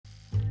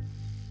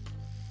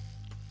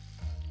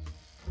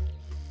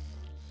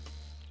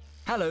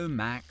Hello,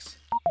 Max.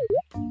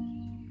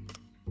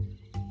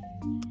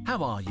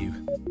 How are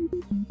you?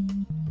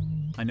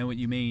 I know what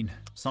you mean.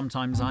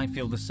 Sometimes I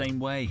feel the same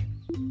way.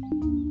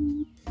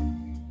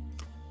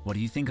 What do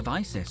you think of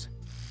ISIS?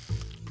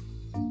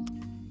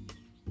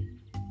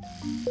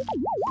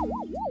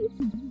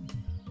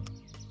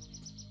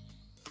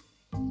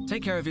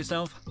 Take care of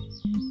yourself.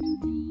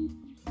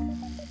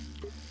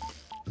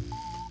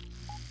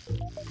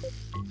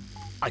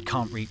 I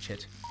can't reach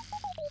it.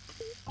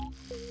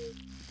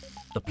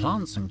 The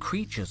plants and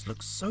creatures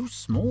look so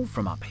small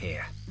from up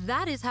here.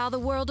 That is how the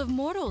world of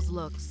mortals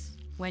looks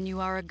when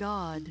you are a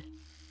god.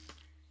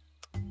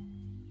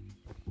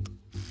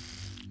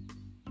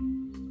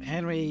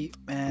 Henry,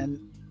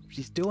 man,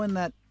 she's doing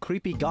that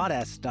creepy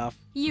goddess stuff.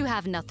 You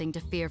have nothing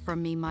to fear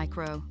from me,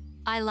 Micro.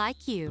 I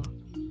like you.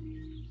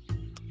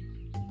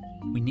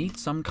 We need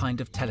some kind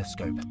of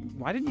telescope.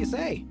 Why didn't you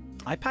say?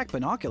 I packed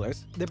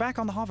binoculars. They're back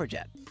on the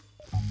hoverjet.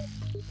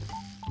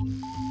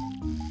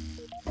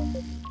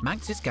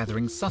 Max is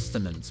gathering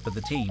sustenance for the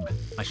team.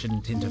 I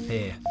shouldn't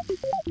interfere.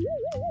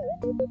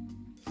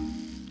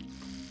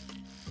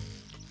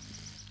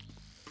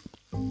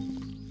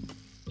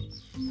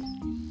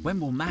 When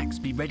will Max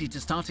be ready to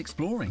start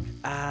exploring?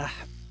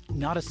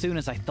 Not as soon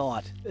as I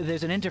thought.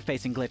 There's an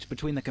interfacing glitch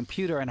between the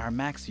computer and our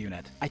Max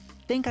unit. I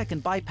think I can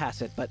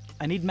bypass it, but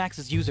I need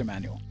Max's user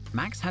manual.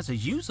 Max has a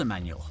user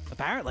manual.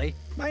 Apparently.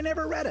 I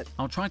never read it.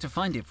 I'll try to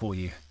find it for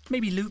you.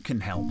 Maybe Luke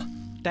can help.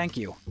 Thank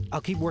you. I'll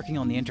keep working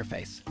on the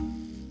interface.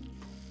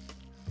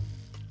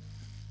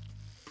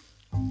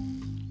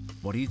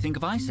 What do you think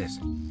of ISIS?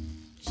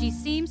 She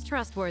seems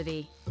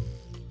trustworthy.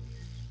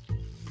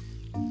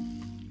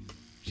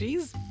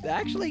 She's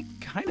actually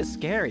kind of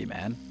scary,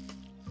 man.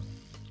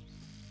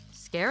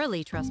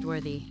 Scarily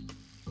trustworthy.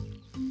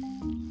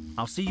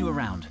 I'll see you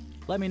around.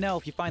 Let me know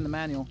if you find the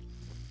manual.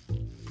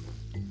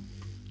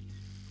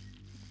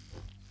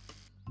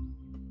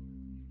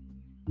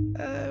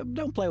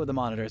 Don't play with the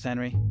monitors,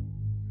 Henry.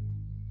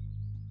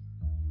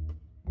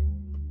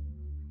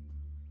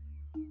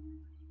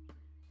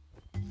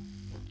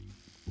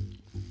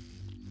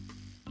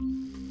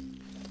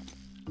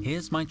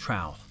 Here's my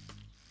trowel.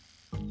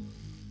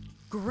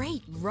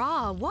 Great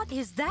Ra, what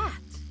is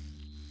that?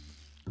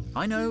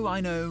 I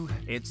know.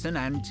 It's an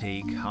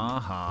antique,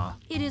 ha.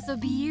 It is a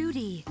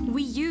beauty.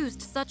 We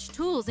used such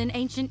tools in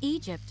ancient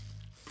Egypt,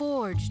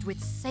 forged with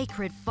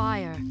sacred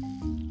fire.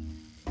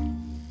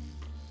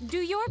 Do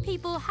your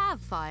people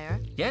have fire?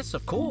 Yes,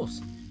 of course.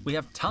 We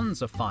have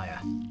tons of fire.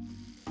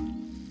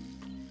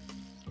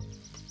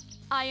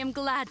 I am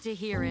glad to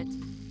hear it.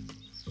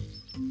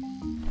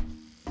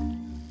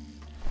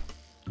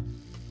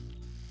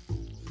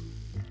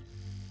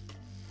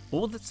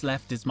 All that's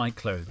left is my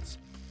clothes.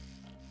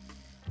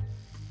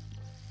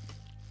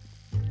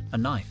 A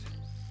knife.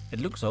 It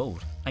looks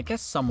old. I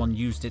guess someone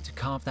used it to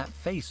carve that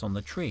face on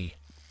the tree.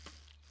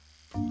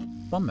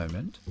 One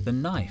moment, the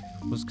knife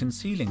was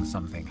concealing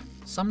something.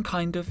 Some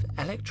kind of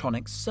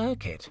electronic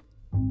circuit.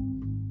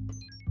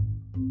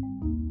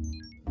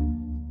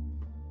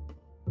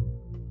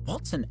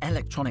 What's an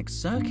electronic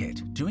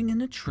circuit doing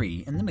in a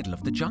tree in the middle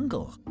of the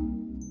jungle?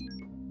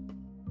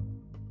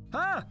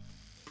 Ah!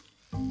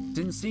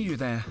 Didn't see you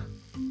there.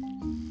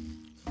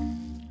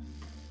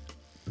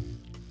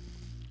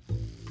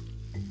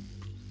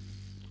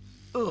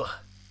 Ugh.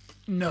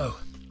 No.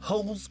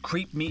 Holes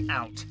creep me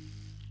out.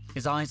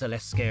 His eyes are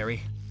less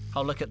scary.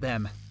 I'll look at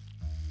them.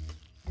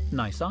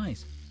 Nice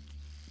eyes.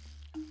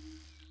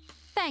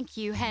 Thank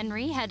you,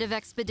 Henry, head of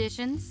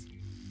expeditions.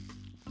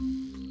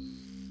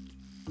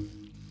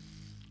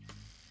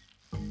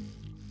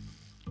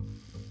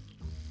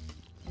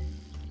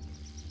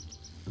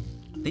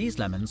 These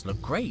lemons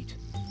look great.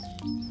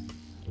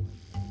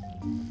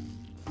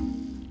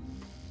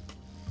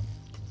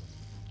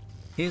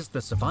 Here's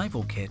the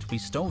survival kit we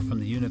stole from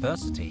the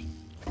university.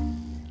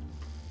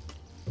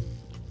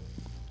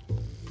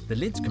 The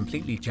lid's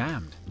completely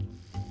jammed.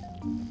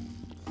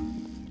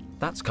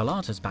 That's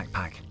Carlotta's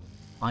backpack.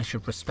 I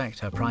should respect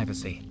her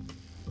privacy.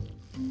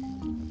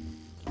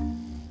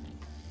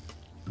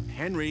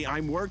 Henry,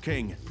 I'm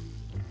working.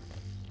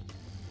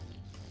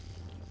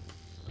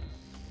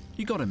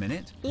 You got a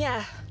minute?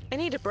 Yeah, I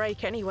need a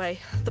break anyway.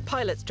 The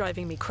pilot's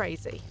driving me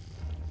crazy.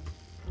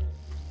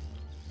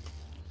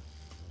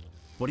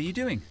 What are you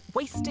doing?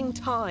 Wasting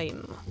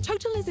time.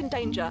 Total is in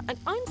danger, and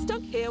I'm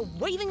stuck here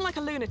waving like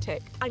a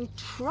lunatic. I'm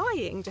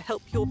trying to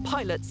help your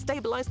pilot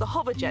stabilize the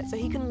hoverjet so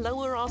he can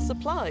lower our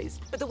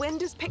supplies. But the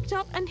wind has picked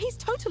up, and he's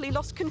totally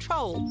lost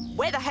control.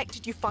 Where the heck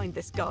did you find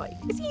this guy?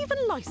 Is he even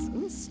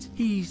licensed?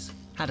 He's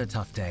had a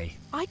tough day.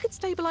 I could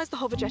stabilize the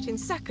hoverjet in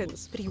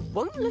seconds, but he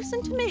won't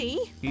listen to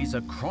me. He's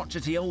a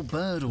crotchety old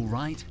bird, all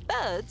right.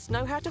 Birds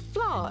know how to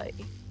fly.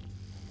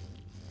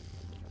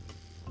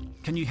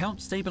 Can you help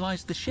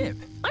stabilize the ship?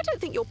 I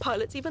don't think your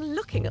pilot's even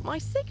looking at my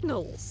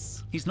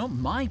signals. He's not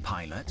my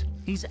pilot.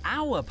 He's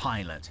our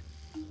pilot.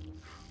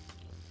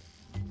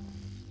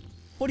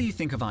 What do you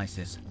think of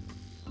ISIS?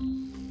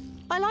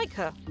 I like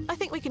her. I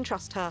think we can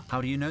trust her.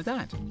 How do you know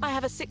that? I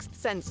have a sixth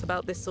sense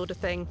about this sort of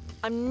thing.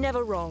 I'm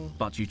never wrong.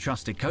 But you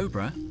trusted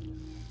Cobra.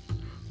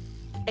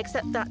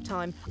 Except that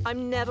time.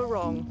 I'm never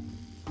wrong.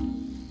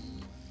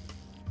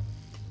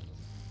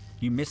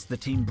 You missed the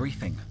team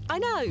briefing. I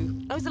know.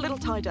 I was a little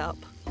tied up.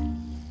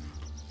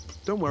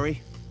 Don't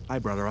worry. I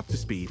brought her up to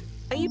speed.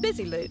 Are you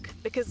busy, Luke?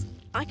 Because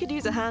I could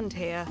use a hand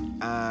here.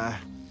 I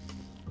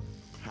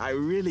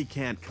really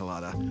can't,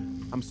 Carlotta.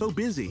 I'm so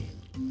busy.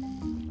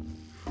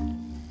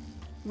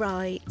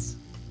 Right.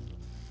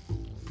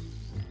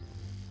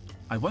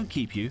 I won't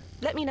keep you.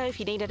 Let me know if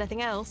you need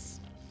anything else.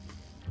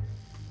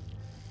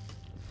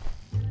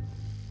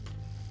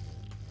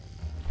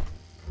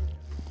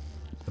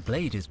 The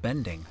blade is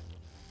bending.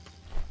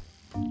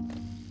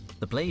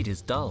 The blade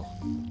is dull.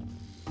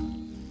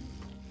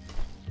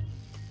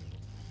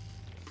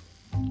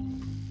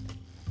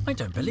 I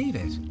don't believe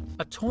it.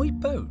 A toy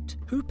boat?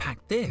 Who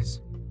packed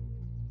this?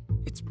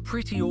 It's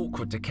pretty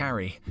awkward to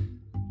carry.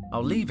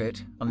 I'll leave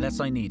it unless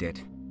I need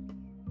it.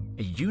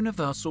 A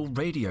universal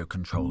radio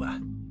controller.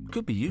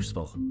 Could be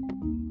useful.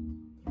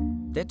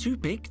 They're too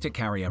big to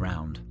carry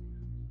around.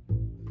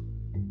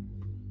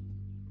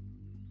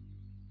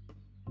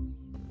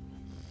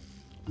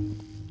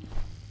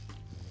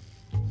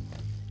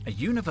 A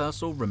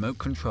universal remote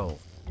control.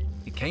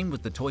 It came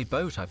with the toy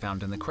boat I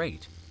found in the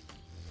crate.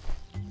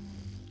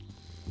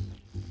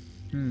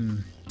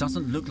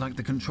 Doesn't look like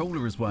the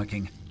controller is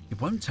working. It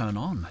won't turn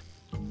on.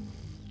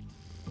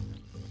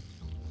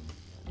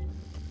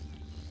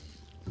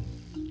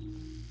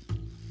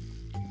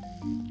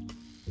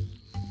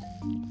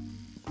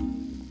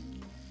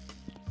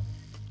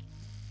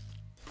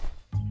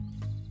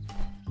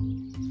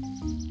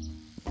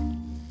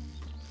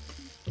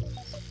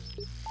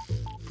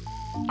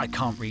 I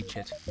can't reach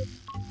it.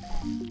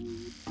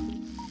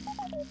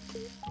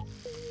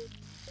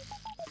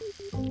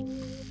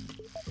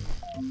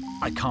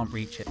 I can't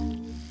reach it.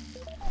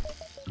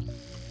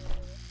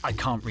 I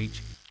can't reach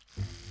it.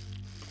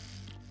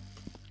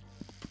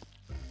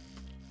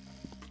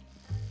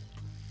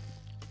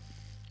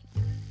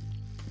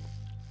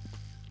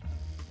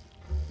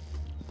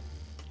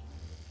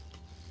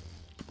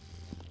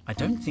 I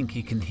don't think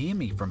he can hear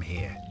me from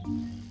here.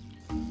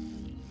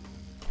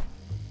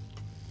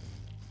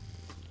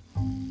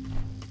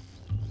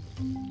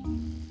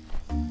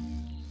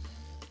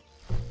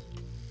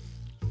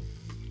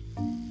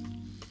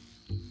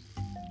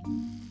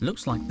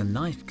 Looks like the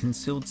knife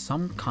concealed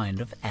some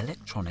kind of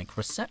electronic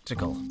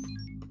receptacle.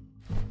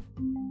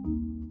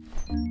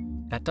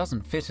 That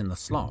doesn't fit in the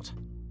slot.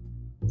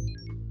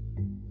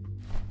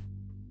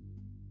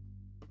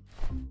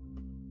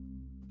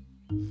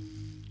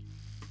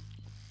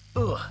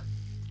 Ugh,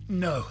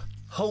 no,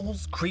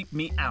 holes creep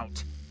me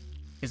out.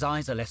 His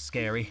eyes are less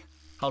scary.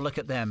 I'll look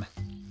at them.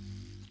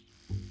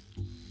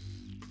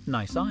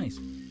 Nice eyes.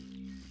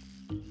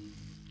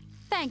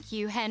 Thank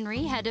you,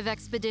 Henry, head of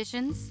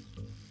expeditions.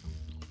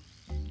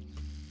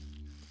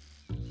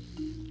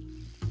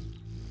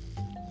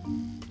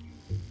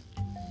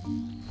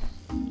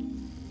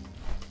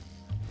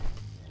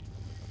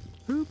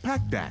 Who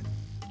packed that?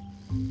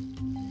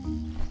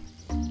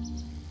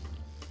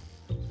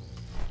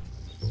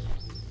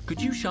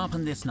 Could you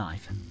sharpen this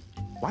knife?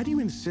 Why do you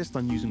insist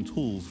on using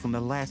tools from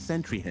the last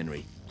century,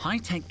 Henry?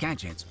 High-tech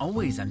gadgets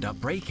always end up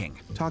breaking.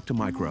 Talk to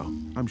Micro.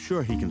 I'm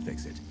sure he can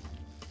fix it.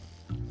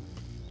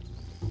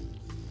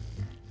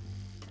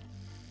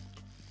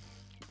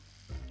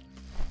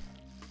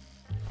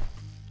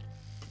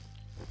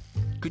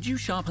 Could you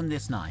sharpen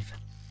this knife?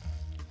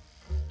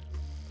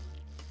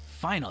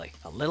 Finally,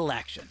 a little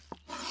action.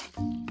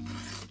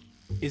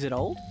 Is it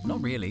old?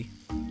 Not really.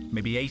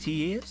 Maybe 80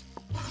 years?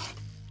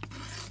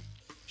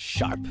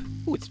 Sharp.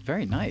 Ooh, it's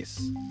very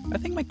nice. I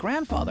think my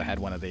grandfather had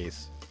one of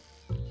these.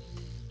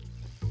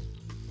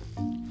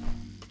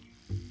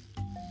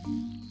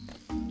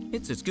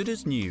 It's as good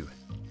as new.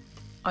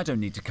 I don't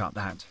need to cut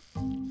that.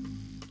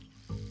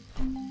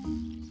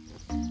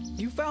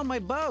 You found my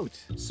boat!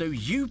 So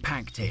you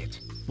packed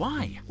it.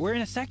 Why? We're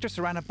in a sector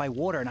surrounded by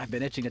water and I've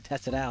been itching to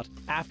test it out.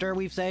 After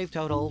we've saved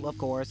total, of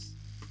course.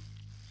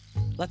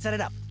 Let's set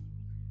it up.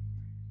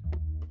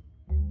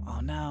 Oh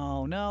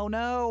no, no,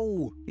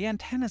 no! The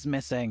antenna's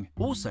missing.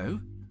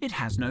 Also, it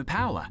has no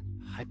power.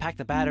 I packed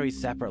the batteries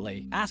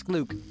separately. Ask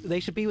Luke.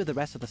 They should be with the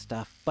rest of the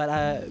stuff.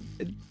 But,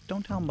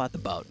 don't tell him about the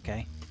boat,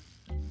 okay?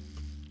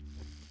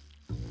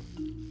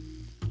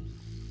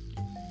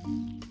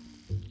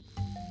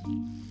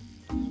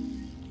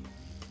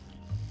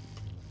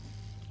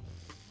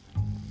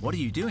 What are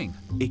you doing?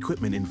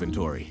 Equipment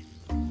inventory.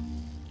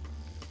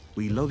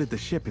 We loaded the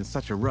ship in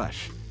such a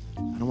rush.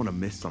 I don't want to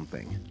miss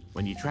something.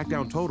 When you track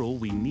down Total,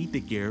 we need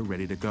the gear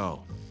ready to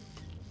go.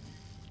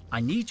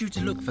 I need you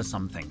to look for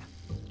something.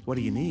 What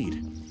do you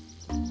need?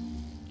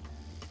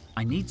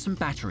 I need some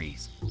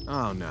batteries.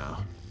 Oh no.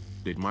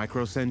 Did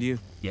Micro send you?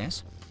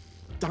 Yes?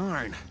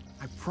 Darn!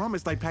 I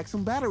promised I'd pack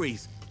some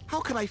batteries. How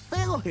could I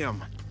fail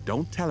him?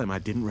 Don't tell him I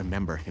didn't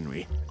remember,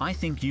 Henry. I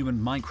think you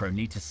and Micro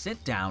need to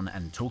sit down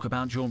and talk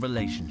about your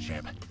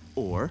relationship.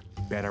 Or,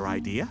 better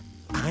idea,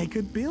 I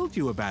could build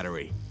you a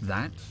battery.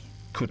 That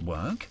could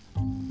work.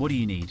 What do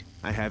you need?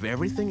 I have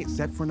everything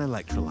except for an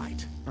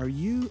electrolyte. Are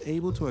you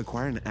able to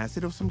acquire an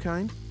acid of some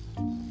kind?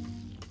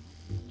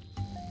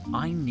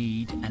 I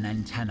need an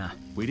antenna.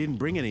 We didn't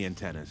bring any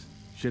antennas.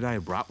 Should I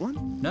have brought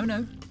one?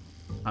 No.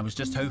 I was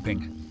just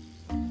hoping.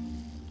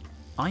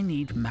 I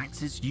need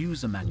Max's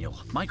user manual.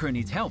 Micro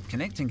needs help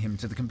connecting him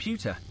to the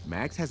computer.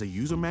 Max has a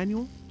user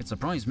manual? It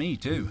surprised me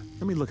too.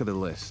 Let me look at the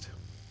list.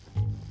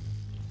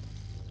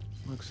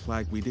 Looks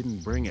like we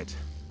didn't bring it.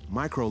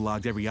 Micro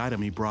logged every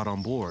item he brought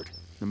on board.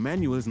 The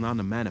manual isn't on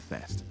the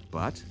manifest,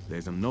 but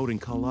there's a note in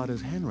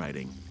Carlotta's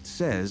handwriting. It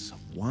says,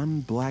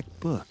 1 black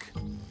book.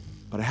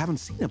 But I haven't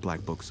seen a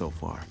black book so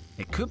far.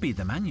 It could be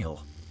the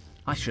manual.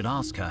 I should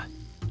ask her.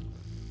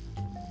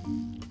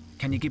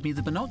 Can you give me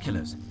the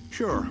binoculars?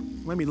 Sure,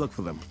 let me look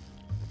for them.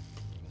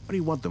 What do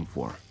you want them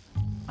for?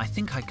 I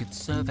think I could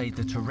survey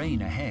the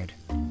terrain ahead.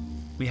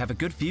 We have a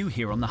good view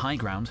here on the high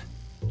ground.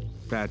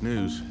 Bad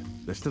news.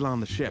 They're still on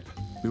the ship.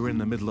 We were in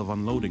the middle of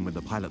unloading when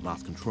the pilot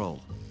lost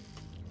control.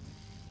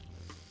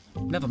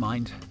 Never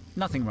mind.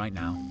 Nothing right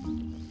now.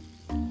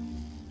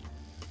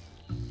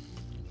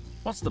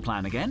 What's the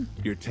plan again?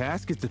 Your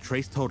task is to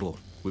trace total.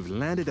 We've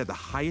landed at the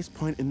highest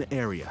point in the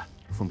area.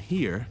 From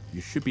here, you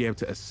should be able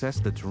to assess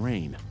the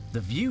terrain. The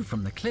view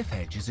from the cliff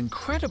edge is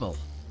incredible.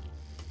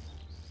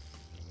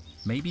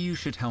 Maybe you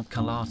should help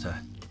Carlotta.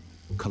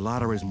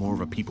 Carlotta is more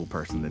of a people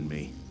person than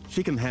me.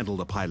 She can handle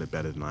the pilot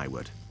better than I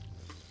would.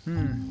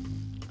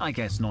 I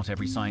guess not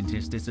every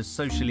scientist is as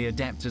socially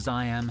adept as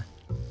I am.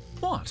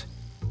 What?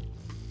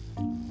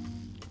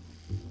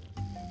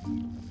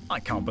 I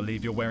can't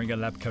believe you're wearing a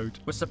lab coat.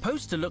 We're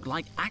supposed to look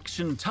like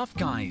action tough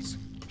guys.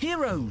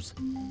 Heroes.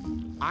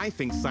 I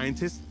think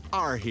scientists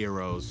are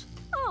heroes.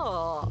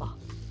 Oh,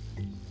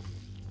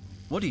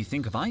 What do you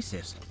think of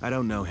Isis? I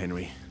don't know,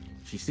 Henry.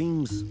 She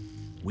seems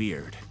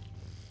weird.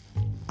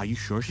 Are you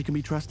sure she can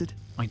be trusted?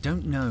 I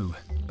don't know,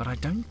 but I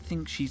don't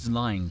think she's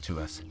lying to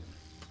us.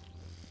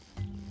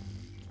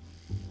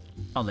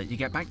 I'll let you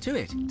get back to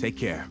it. Take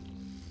care.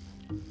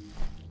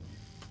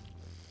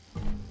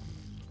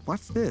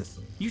 What's this?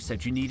 You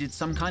said you needed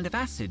some kind of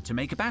acid to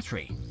make a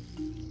battery.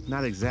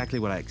 Not exactly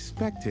what I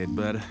expected,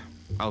 but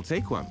I'll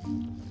take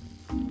one.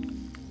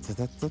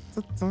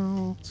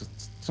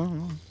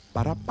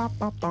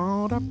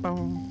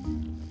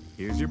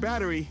 Here's your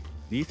battery.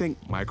 Do you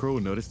think Micro will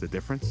notice the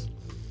difference?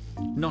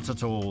 Not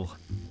at all.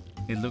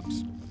 It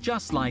looks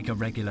just like a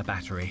regular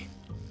battery.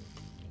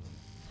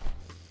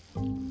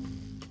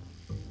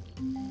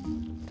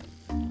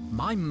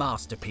 My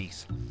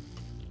masterpiece.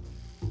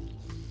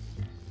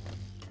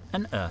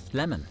 An earth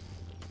lemon.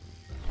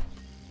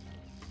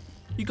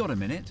 You got a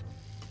minute?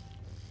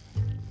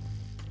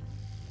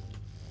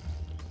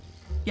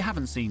 You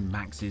haven't seen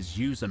Max's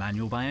user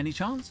manual by any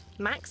chance?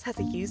 Max has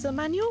a user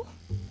manual?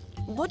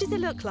 What does it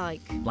look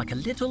like? Like a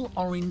little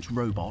orange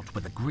robot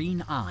with a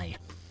green eye.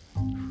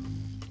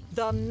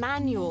 The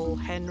manual,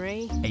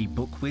 Henry. A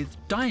book with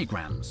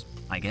diagrams,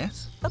 I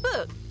guess. A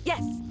book.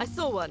 Yes, I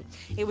saw one.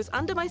 It was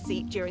under my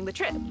seat during the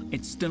trip.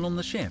 It's still on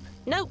the ship.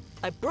 No,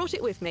 I brought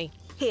it with me.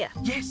 Here.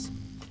 Yes!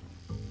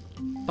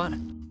 But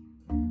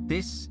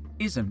this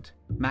isn't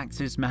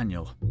Max's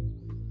manual.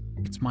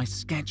 It's my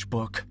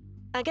sketchbook.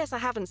 I guess I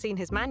haven't seen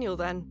his manual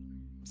then.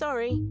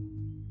 Sorry.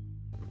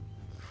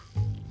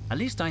 At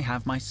least I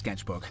have my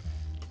sketchbook.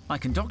 I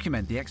can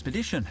document the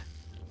expedition.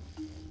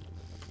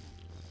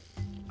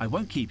 I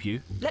won't keep you.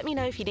 Let me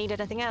know if you need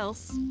anything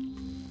else.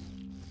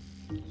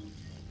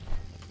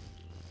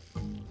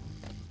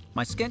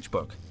 My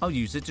sketchbook. I'll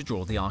use it to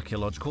draw the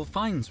archaeological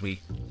finds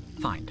we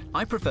find.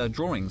 I prefer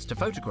drawings to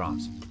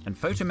photographs, and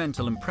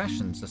photomental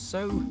impressions are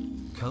so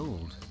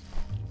cold.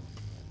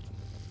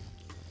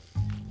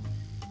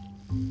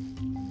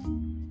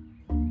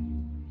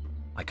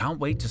 I can't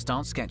wait to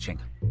start sketching.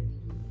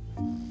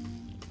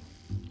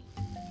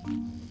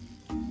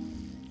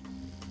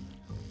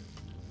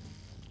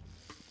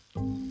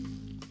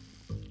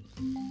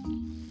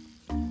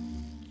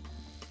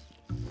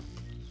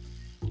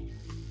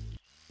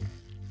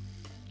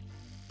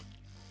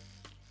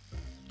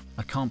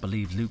 I can't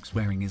believe Luke's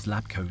wearing his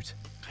lab coat.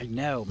 I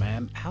know,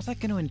 man. How's that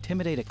going to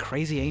intimidate a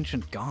crazy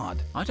ancient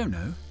god? I don't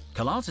know.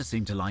 Carlotta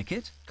seemed to like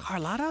it.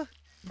 Carlotta?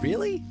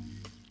 Really?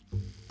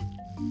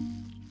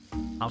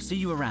 I'll see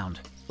you around.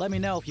 Let me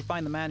know if you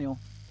find the manual.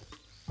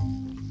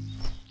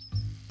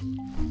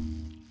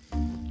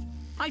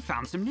 I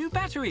found some new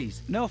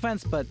batteries. No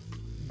offense, but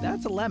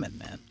that's a lemon,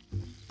 man.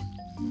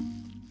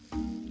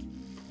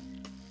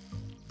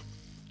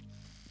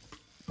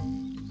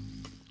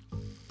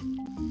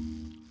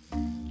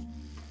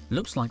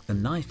 Looks like the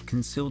knife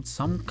concealed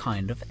some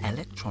kind of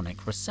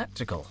electronic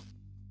receptacle.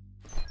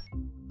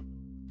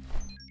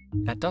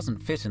 That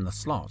doesn't fit in the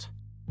slot.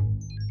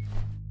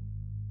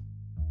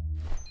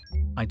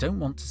 I don't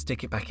want to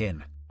stick it back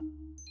in.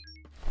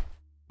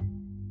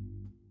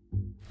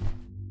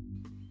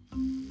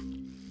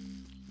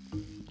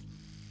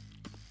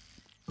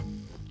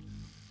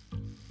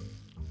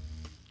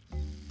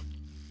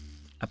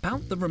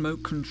 About the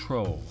remote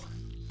control.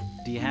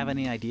 Do you have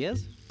any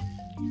ideas?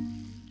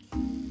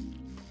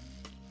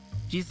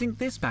 Do you think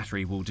this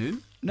battery will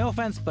do? No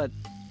offense, but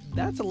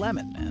that's a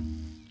lemon, man.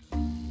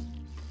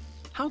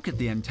 How could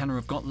the antenna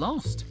have got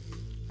lost?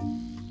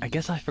 I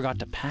guess I forgot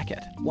to pack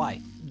it.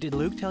 Why? Did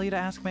Luke tell you to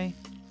ask me?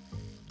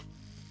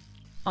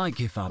 I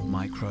give up,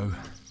 Micro.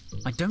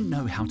 I don't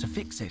know how to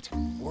fix it.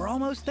 We're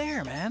almost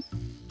there, man.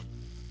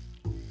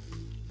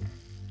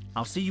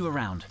 I'll see you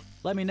around.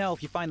 Let me know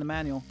if you find the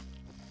manual.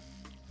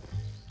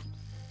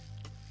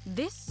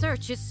 This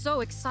search is so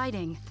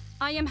exciting.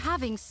 I am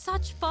having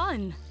such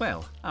fun.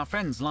 Well, our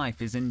friend's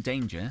life is in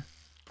danger.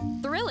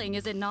 Thrilling,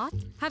 is it not?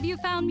 Have you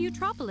found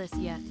Mutropolis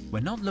yet?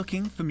 We're not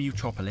looking for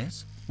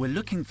Mutropolis. We're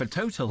looking for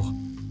Total.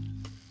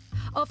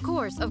 Of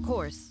course,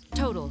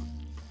 Total.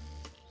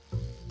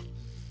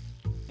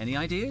 Any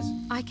ideas?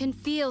 I can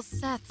feel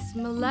Seth's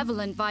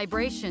malevolent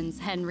vibrations,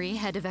 Henry,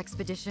 head of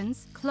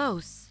expeditions.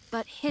 Close,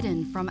 but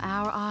hidden from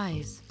our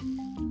eyes.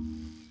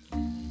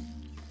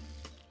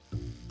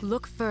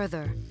 Look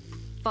further.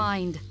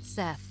 Find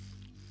Seth.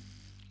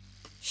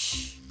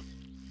 Shh.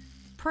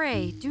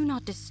 Pray, do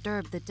not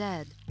disturb the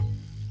dead.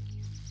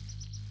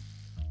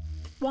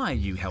 Why are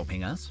you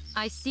helping us?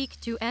 I seek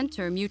to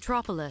enter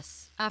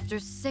Mutropolis. After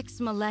 6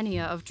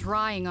 millennia of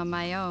trying on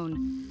my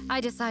own,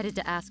 I decided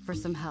to ask for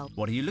some help.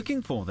 What are you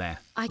looking for there?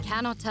 I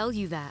cannot tell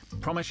you that.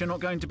 Promise you're not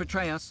going to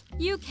betray us?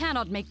 You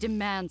cannot make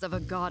demands of a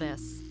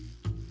goddess.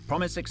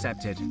 Promise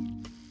accepted.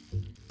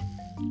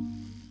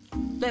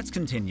 Let's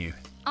continue.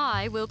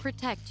 I will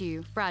protect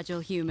you, fragile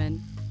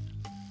human.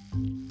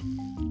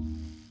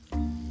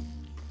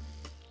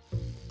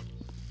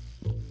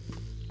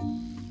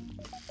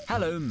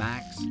 Hello,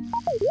 Max.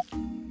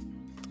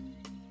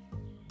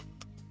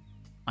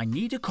 I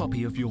need a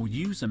copy of your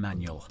user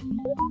manual.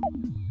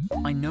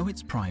 I know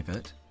it's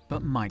private,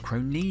 but Micro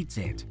needs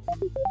it.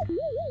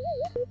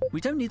 We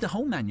don't need the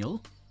whole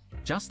manual,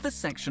 just the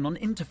section on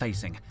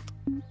interfacing.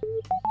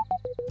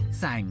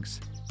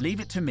 Thanks. Leave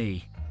it to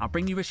me. I'll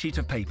bring you a sheet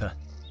of paper.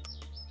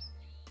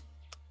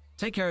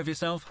 Take care of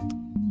yourself.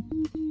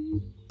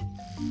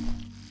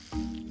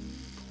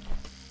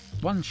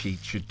 One sheet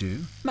should do.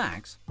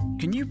 Max,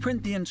 can you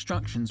print the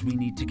instructions we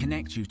need to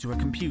connect you to a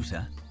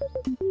computer?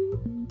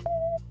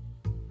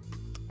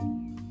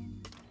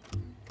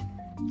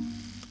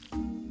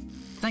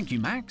 Thank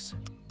you, Max.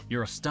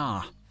 You're a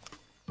star.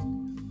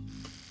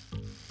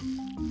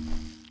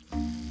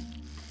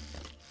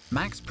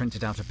 Max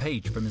printed out a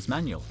page from his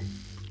manual.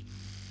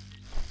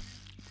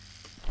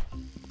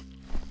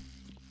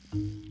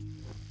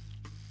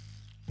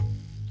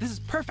 This is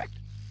perfect.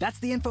 That's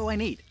the info I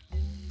need.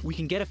 We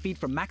can get a feed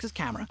from Max's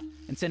camera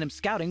and send him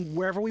scouting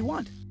wherever we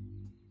want.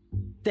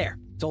 There,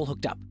 it's all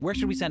hooked up. Where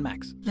should we send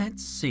Max?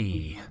 Let's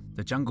see.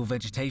 The jungle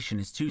vegetation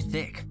is too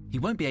thick. He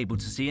won't be able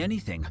to see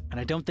anything. And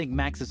I don't think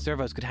Max's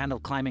servos could handle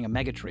climbing a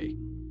megatree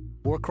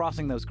or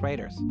crossing those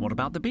craters. What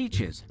about the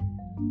beaches?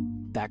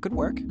 That could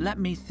work. Let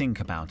me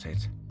think about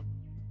it.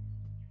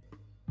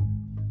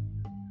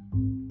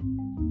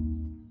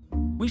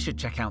 We should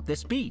check out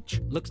this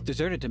beach. Looks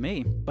deserted to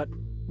me, but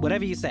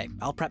whatever you say,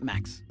 I'll prep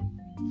Max.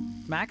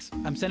 Max,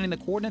 I'm sending the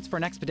coordinates for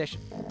an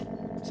expedition.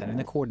 Sending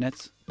the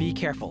coordinates. Be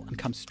careful and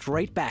come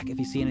straight back if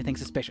you see anything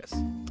suspicious.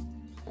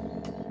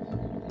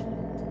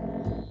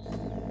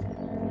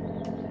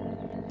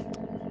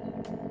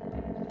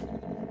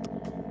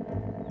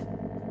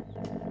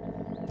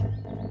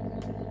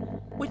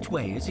 Which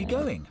way is he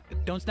going?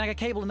 Don't snag a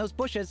cable in those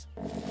bushes.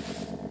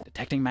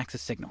 Detecting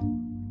Max's signal.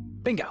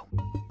 Bingo.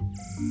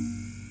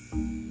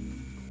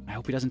 I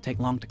hope he doesn't take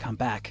long to come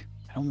back.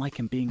 I don't like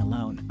him being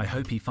alone. I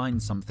hope he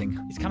finds something.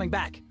 He's coming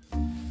back.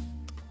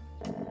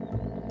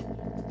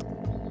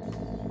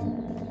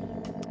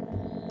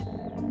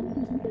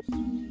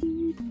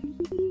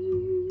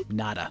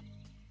 Nada.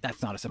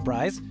 That's not a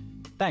surprise.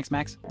 Thanks,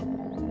 Max.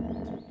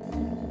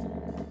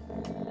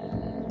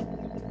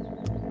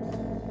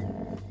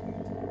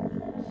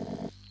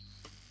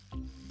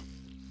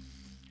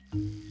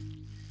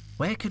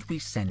 Where could we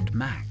send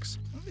Max?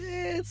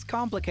 It's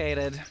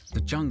complicated.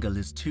 The jungle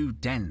is too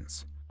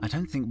dense. I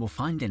don't think we'll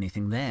find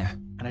anything there.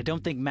 And I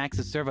don't think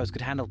Max's servos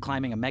could handle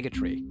climbing a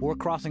megatree or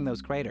crossing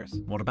those craters.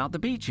 What about the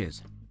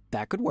beaches?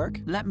 That could work.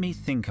 Let me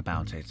think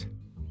about it.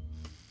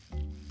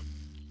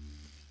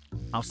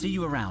 I'll see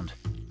you around.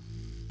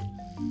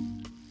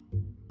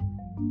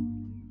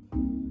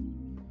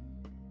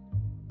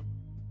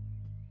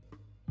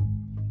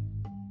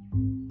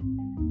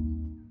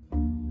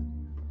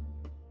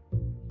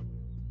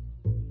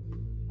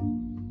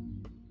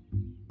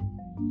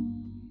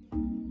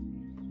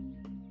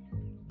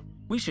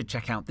 We should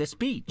check out this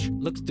beach.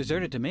 Looks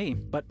deserted to me,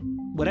 but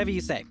whatever you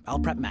say, I'll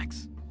prep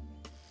Max.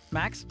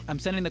 Max, I'm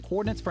sending the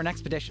coordinates for an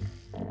expedition.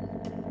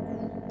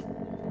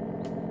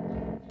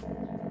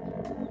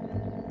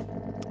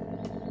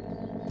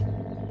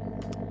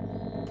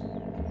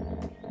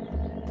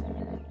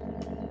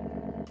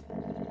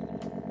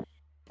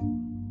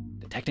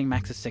 Detecting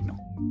Max's signal.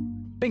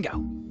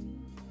 Bingo.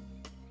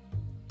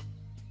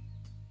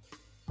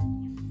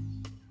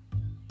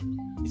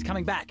 He's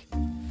coming back.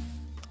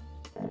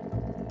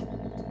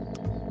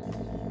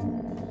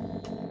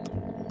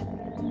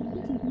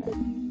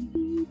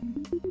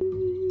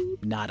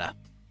 Nada.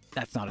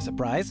 That's not a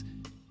surprise.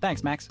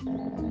 Thanks, Max.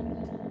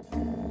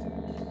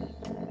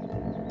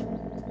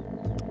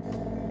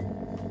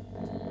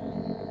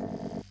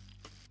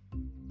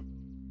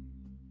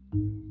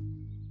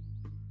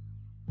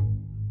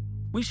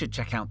 We should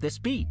check out this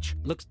beach.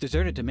 Looks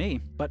deserted to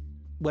me, but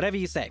whatever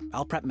you say,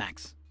 I'll prep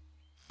Max.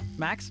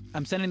 Max,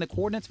 I'm sending the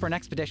coordinates for an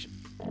expedition.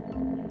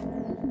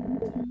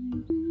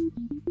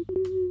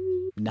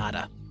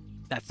 Nada.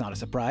 That's not a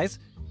surprise.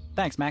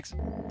 Thanks, Max.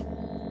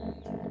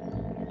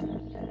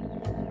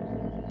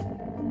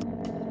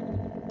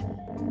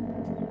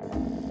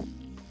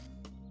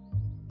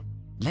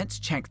 Let's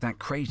check that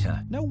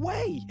crater. No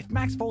way! If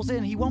Max falls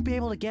in, he won't be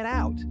able to get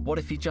out. What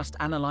if he just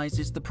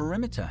analyzes the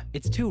perimeter?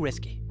 It's too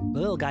risky. The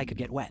little guy could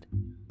get wet.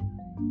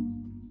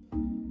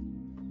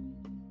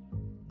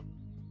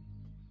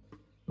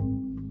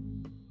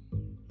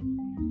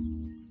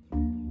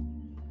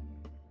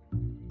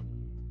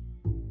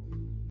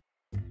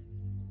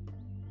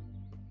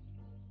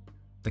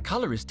 The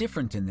color is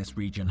different in this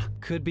region.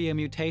 Could be a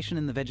mutation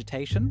in the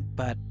vegetation,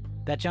 but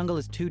that jungle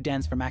is too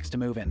dense for Max to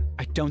move in.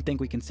 I don't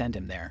think we can send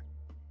him there.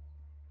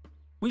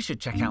 We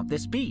should check out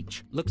this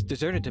beach. Looks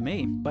deserted to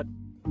me, but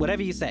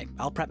whatever you say,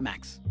 I'll prep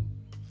Max.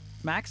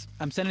 Max,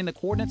 I'm sending the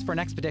coordinates for an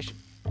expedition.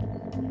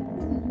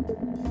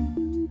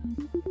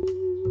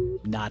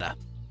 Nada.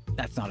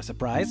 That's not a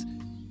surprise.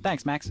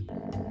 Thanks, Max.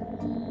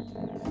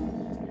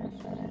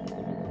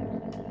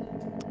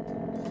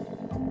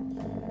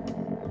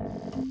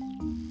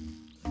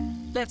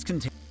 Let's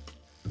continue.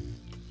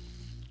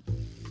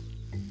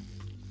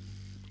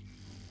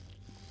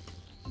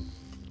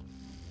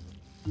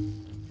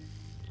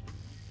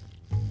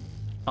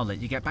 I'll let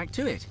you get back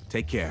to it.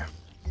 Take care.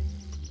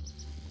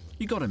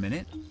 You got a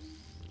minute?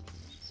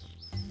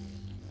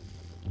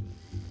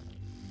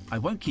 I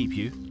won't keep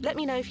you. Let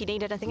me know if you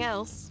need anything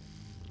else.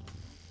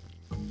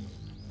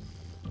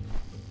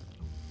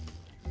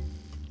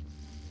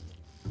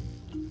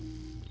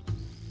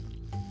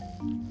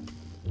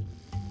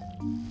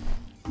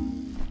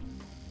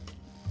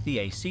 The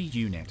AC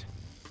unit.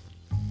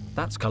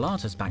 That's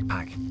Carlotta's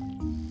backpack.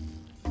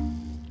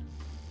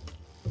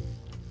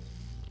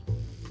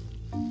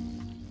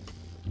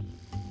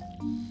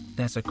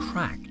 There's a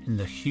crack in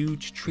the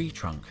huge tree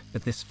trunk,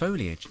 but this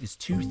foliage is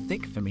too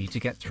thick for me to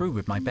get through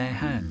with my bare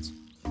hands.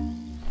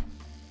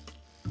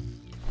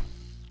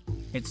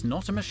 It's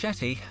not a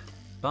machete,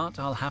 but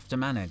I'll have to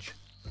manage.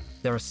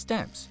 There are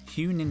steps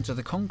hewn into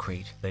the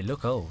concrete. They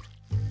look old.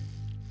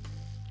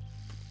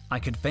 I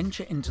could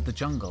venture into the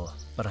jungle,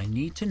 but I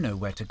need to know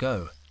where to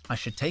go. I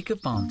should take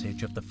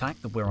advantage of the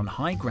fact that we're on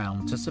high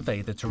ground to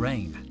survey the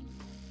terrain.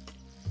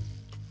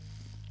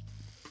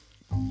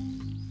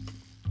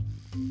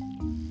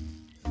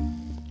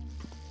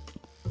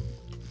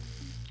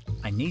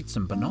 I need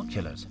some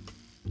binoculars.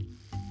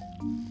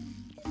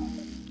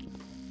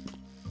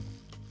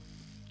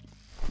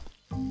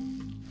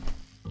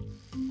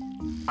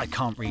 I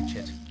can't reach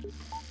it.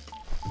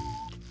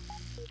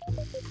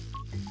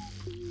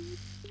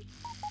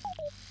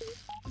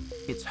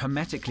 It's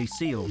hermetically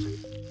sealed.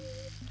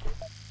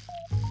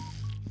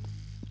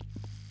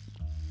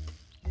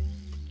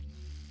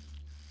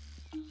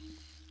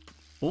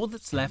 All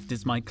that's left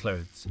is my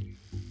clothes.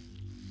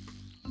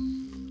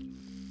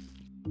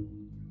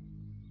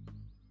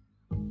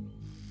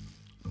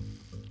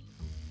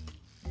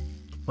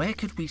 Where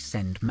could we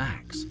send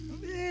Max?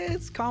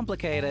 It's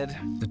complicated.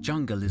 The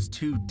jungle is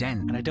too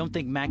dense. And I don't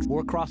think Max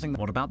or crossing the...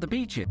 What about the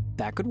beaches?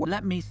 That could work.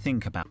 Let me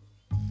think about.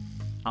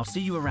 I'll see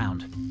you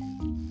around.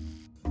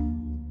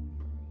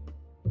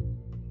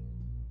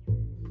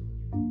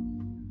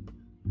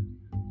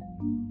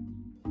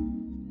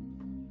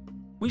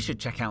 We should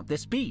check out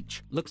this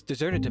beach. Looks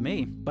deserted to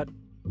me, but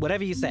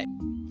whatever you say.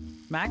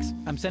 Max,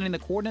 I'm sending the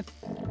coordinates.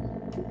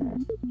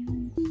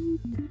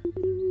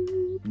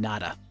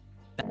 Nada.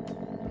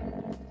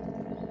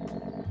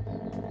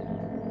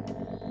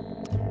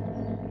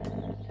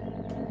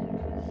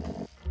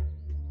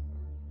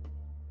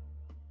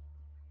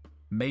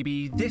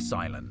 Maybe this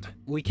island.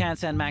 We can't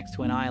send Max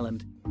to an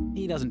island.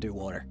 He doesn't do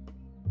water.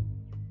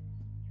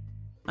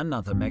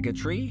 Another mega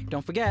tree.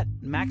 Don't forget,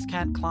 Max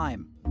can't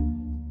climb.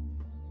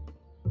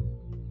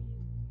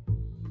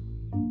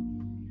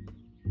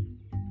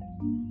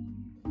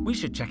 We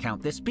should check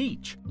out this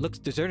beach. Looks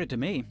deserted to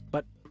me,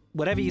 but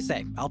whatever you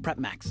say, I'll prep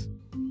Max.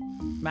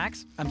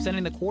 Max, I'm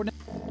sending the coordinates.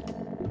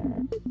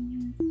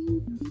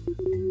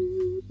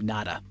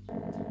 Nada.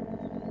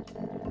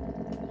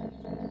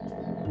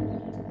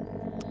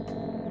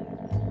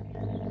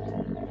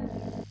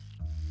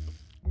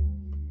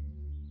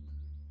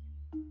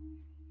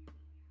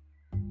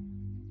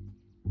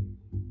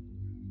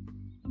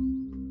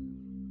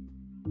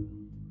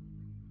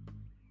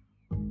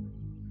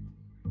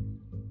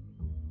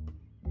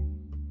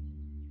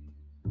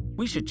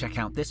 We should check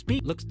out this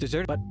beach. Looks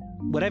deserted, but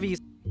whatever you...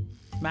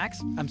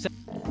 Max, I'm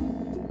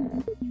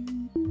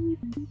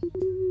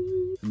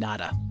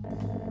Nada.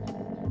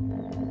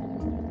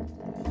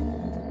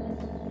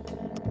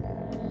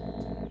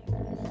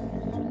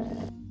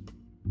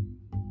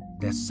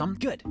 There's some...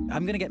 Good.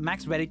 I'm gonna get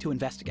Max ready to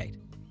investigate.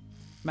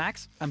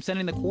 Max, I'm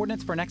sending the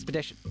coordinates for an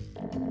expedition.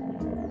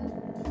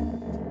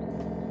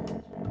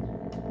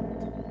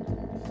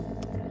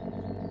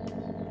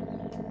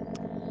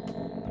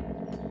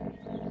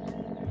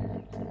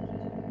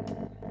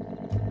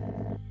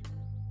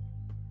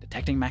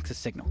 Detecting Max's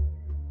signal.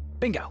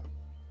 Bingo!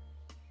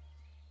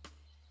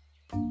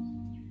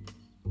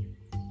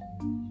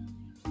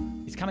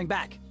 He's coming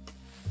back.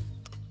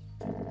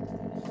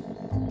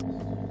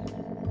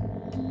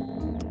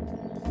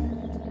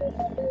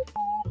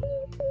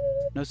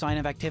 No sign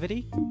of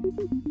activity?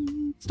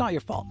 It's not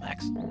your fault,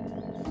 Max.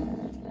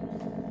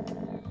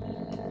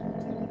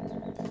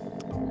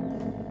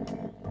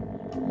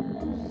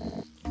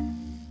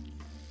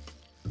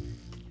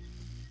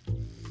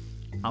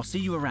 I'll see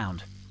you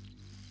around.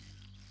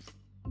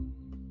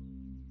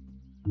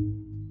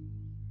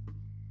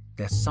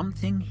 There's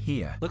something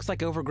here. Looks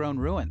like overgrown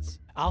ruins.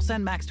 I'll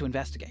send Max to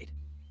investigate.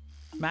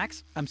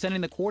 Max, I'm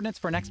sending the coordinates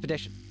for an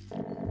expedition.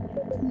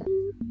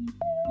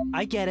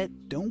 I get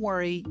it. Don't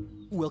worry.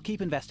 We'll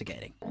keep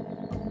investigating.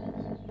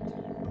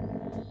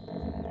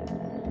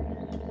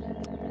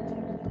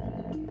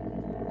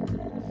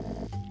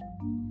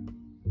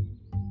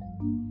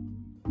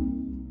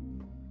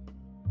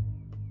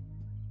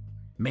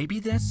 Maybe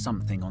there's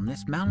something on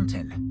this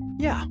mountain.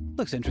 Yeah,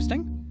 looks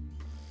interesting.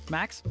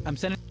 Max, I'm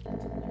sending...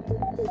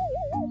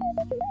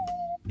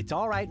 It's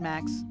all right,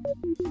 Max.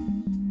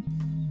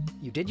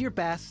 You did your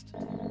best.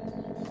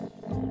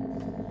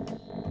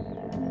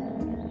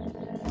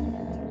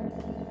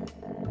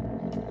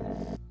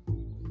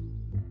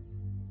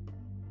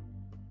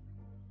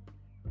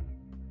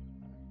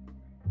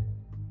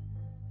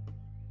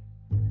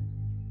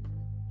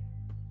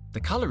 The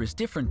color is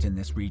different in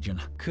this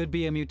region. Could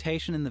be a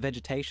mutation in the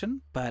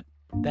vegetation, but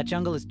that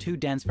jungle is too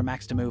dense for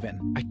Max to move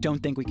in. I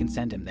don't think we can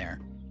send him there.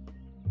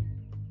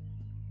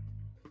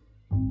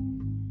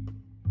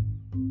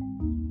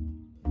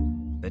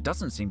 There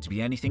doesn't seem to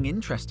be anything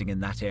interesting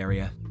in that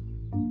area.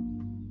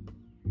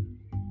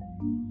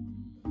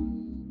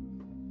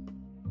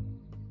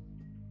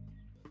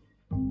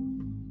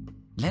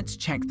 Let's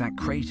check that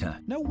crater.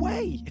 No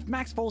way! If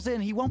Max falls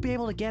in, he won't be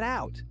able to get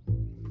out.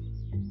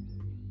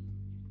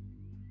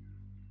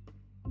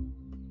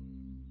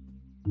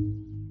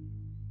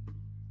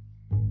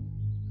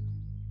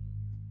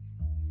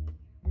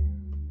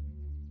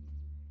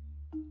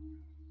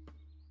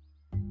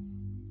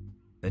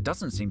 There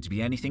doesn't seem to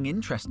be anything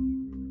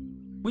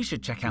interesting. We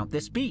should check out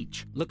this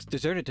beach. Looks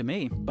deserted to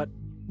me, but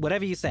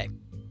whatever you say.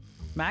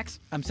 Max,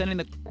 I'm sending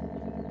the...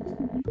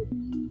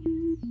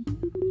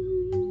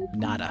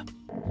 Nada.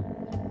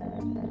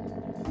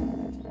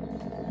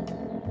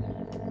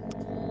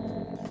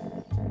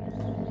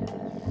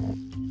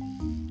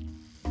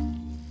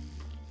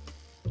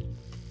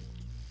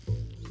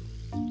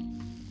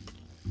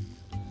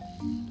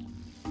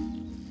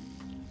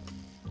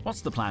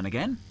 What's the plan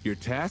again? Your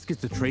task is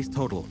to trace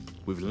total.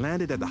 We've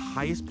landed at the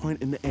highest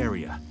point in the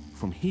area.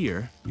 From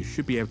here, you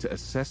should be able to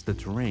assess the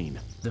terrain.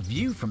 The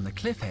view from the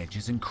cliff edge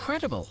is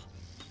incredible.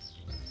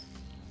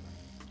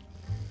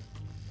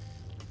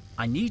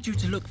 I need you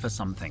to look for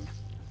something.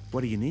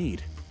 What do you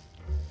need?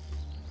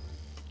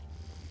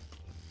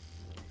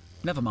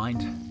 Never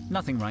mind.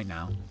 Nothing right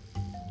now.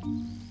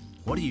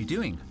 What are you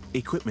doing?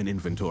 Equipment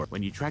inventory.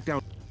 When you track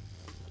down...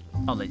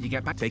 I'll let you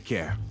get back. Take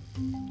care.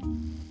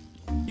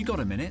 You got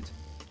a minute?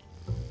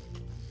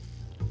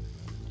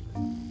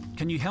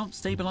 Can you help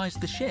stabilize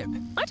the ship?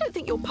 I don't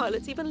think your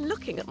pilot's even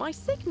looking at my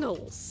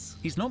signals.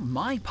 He's not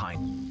my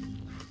pilot.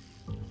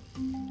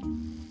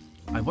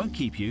 I won't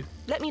keep you.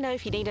 Let me know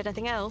if you need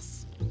anything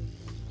else.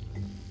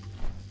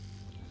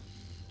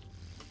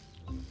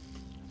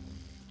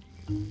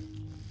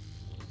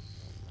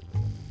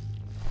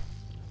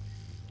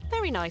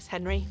 Very nice,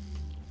 Henry.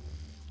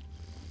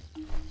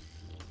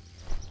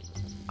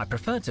 I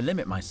prefer to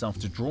limit myself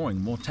to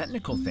drawing more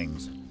technical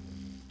things.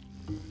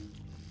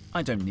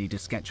 I don't need a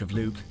sketch of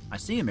Luke. I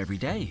see him every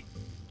day.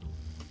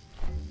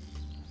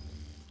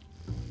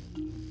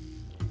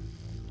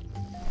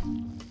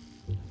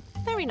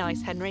 Very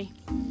nice, Henry.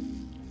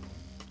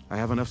 I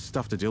have enough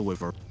stuff to deal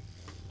with.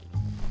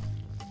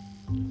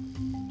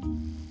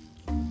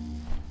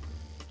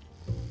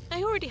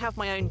 I already have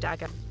my own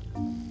dagger.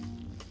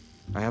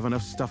 I have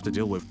enough stuff to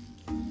deal with.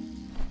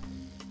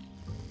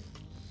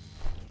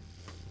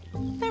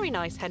 Very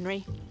nice,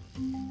 Henry.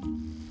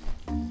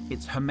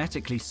 It's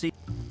hermetically sealed.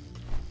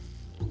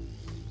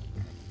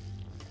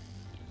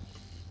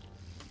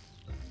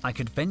 I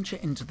could venture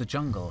into the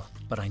jungle,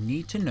 but I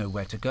need to know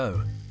where to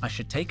go. I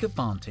should take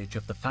advantage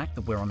of the fact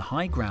that we're on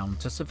high ground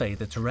to survey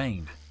the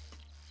terrain.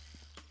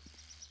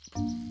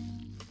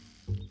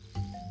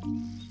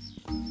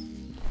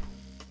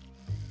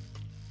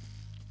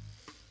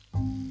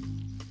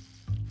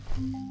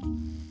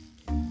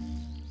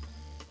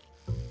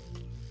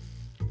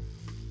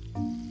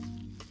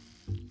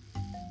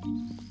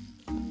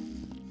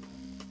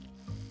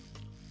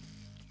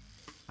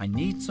 I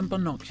need some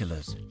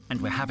binoculars, and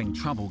we're having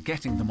trouble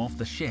getting them off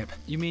the ship.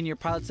 You mean your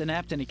pilot's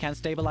inept and he can't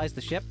stabilize the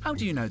ship? How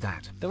do you know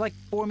that? They're like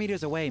 4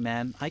 meters away,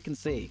 man. I can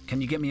see.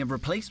 Can you get me a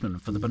replacement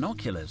for the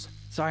binoculars?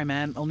 Sorry,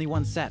 man. Only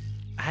one set.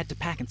 I had to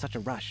pack in such a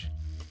rush.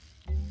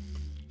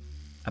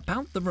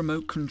 About the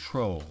remote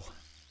control.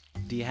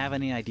 Do you have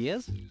any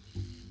ideas?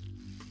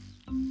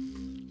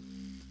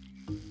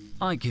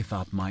 I give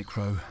up,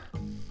 Micro.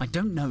 I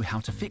don't know how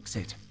to fix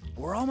it.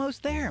 We're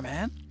almost there,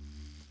 man.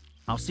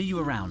 I'll see you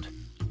around.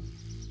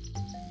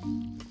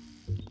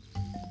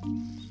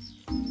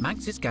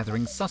 Max is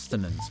gathering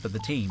sustenance for the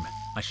team.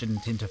 I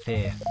shouldn't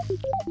interfere.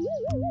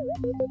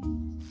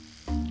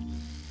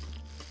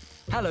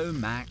 Hello,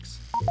 Max.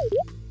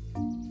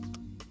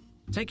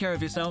 Take care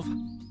of yourself.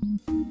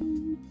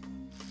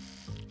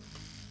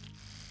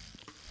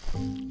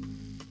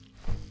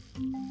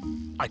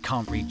 I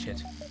can't reach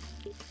it.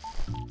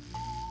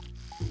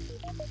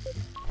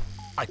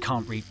 I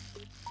can't reach.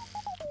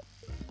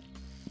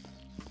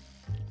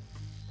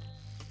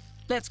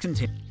 Let's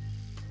continue.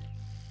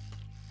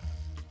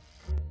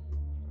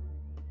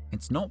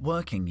 It's not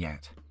working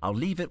yet. I'll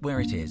leave it where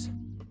it is.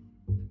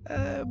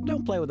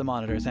 Don't play with the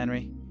monitors,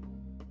 Henry.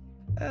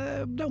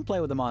 Don't play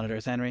with the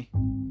monitors, Henry.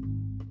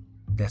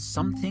 There's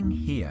something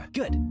here.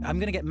 Good. I'm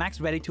gonna get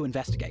Max ready to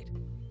investigate.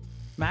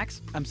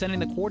 Max, I'm sending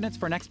the coordinates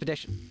for an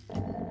expedition.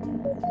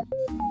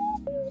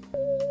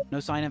 No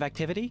sign of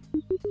activity?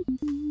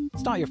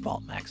 It's not your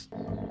fault, Max.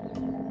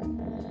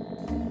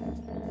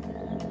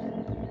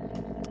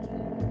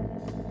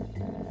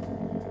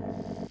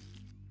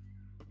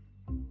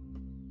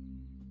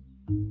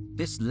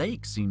 This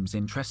lake seems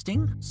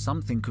interesting.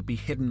 Something could be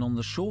hidden on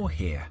the shore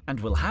here, and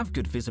we'll have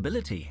good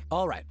visibility.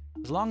 All right.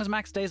 As long as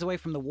Max stays away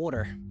from the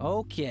water.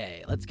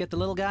 Okay, let's get the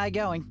little guy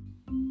going.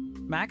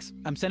 Max,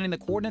 I'm sending the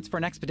coordinates for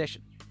an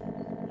expedition.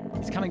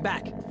 He's coming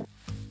back.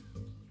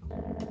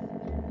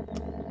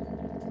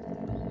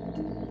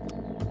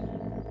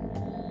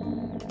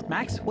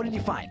 Max, what did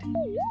you find?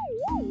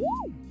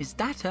 Is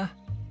that a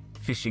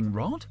fishing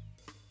rod?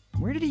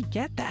 Where did he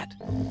get that?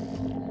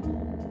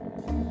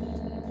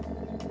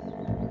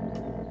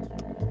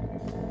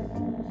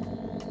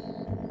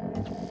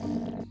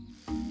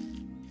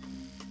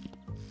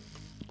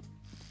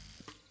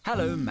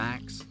 Hello,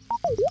 Max.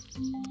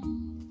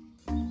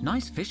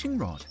 Nice fishing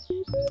rod.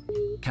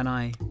 Can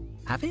I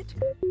have it?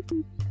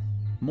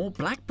 More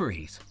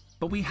blackberries,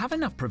 but we have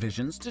enough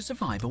provisions to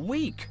survive a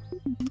week.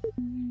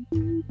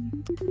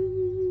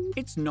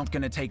 It's not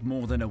going to take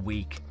more than a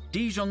week.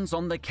 Dijon's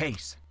on the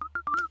case.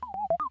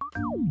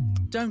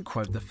 Don't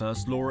quote the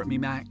first law at me,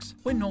 Max.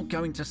 We're not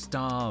going to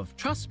starve.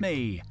 Trust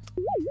me.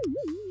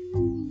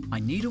 I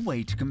need a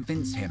way to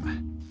convince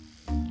him.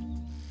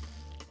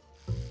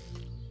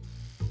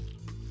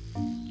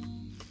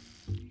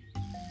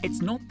 It's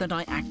not that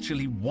I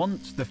actually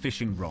want the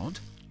fishing rod.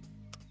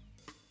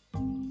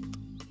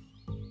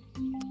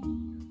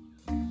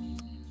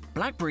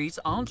 Blackberries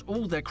aren't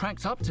all they're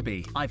cracked up to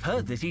be. I've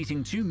heard that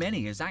eating too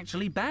many is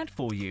actually bad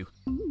for you.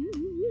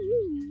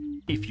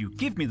 If you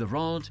give me the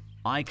rod,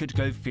 I could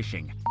go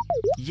fishing.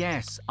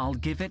 Yes, I'll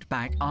give it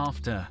back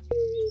after.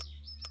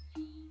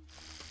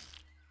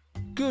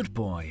 Good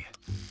boy.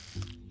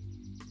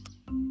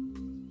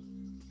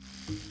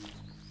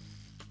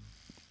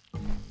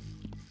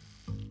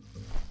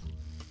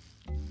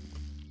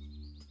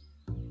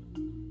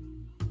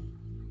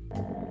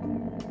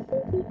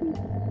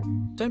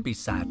 Don't be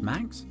sad,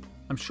 Max.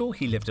 I'm sure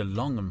he lived a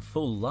long and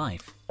full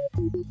life.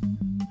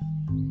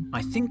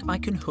 I think I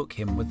can hook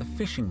him with a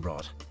fishing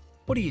rod.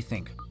 What do you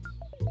think?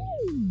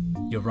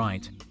 You're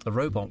right, the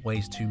robot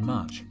weighs too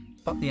much,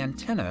 but the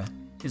antenna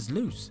is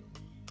loose.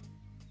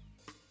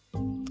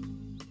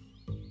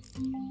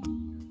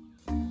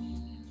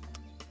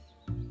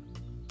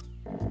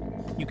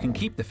 You can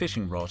keep the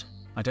fishing rod.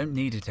 I don't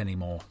need it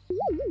anymore.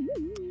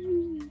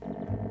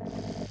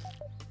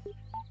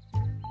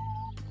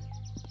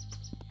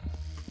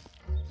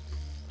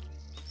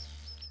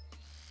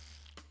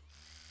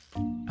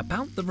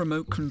 About the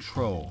remote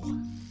control.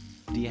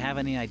 Do you have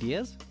any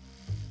ideas?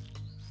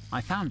 I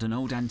found an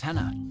old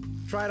antenna.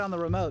 Try it on the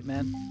remote,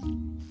 man.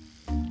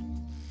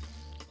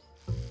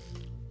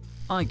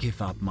 I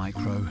give up,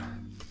 Micro.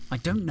 I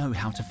don't know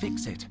how to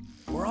fix it.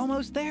 We're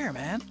almost there,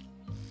 man.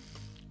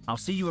 I'll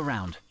see you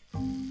around.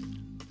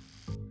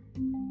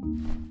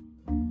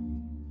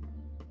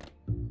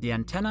 The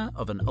antenna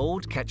of an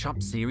old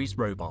Ketchup series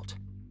robot.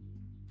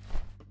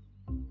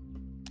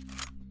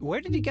 Where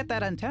did you get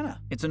that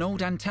antenna? It's an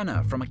old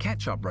antenna from a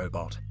Ketchup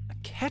robot. A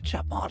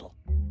Ketchup model?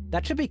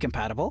 That should be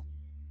compatible.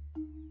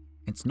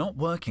 It's not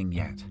working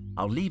yet.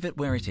 I'll leave it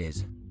where it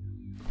is.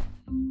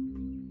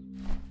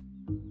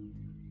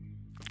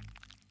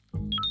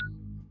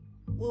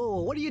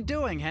 Whoa, what are you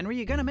doing, Henry?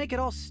 You're gonna make it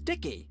all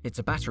sticky. It's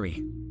a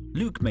battery.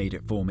 Luke made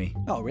it for me.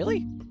 Oh,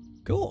 really?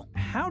 Cool.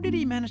 How did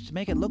he manage to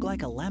make it look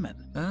like a lemon?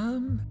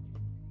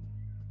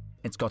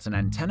 It's got an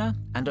antenna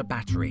and a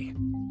battery.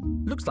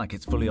 Looks like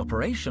it's fully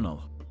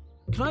operational.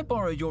 Can I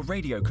borrow your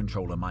radio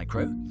controller,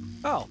 Micro?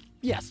 Oh,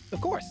 Yes, of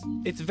course.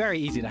 It's very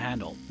easy to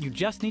handle. You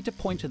just need to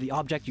point to the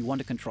object you want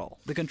to control.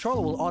 The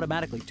controller will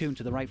automatically tune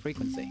to the right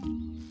frequency.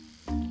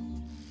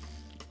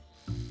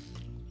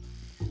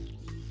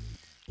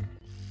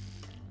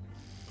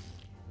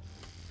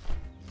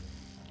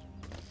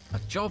 A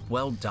job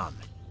well done.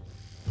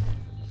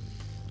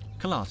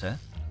 Carlotta,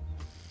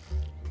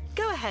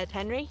 Go ahead,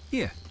 Henry.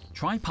 here,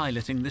 try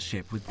piloting the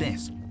ship with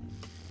this,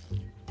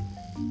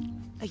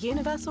 A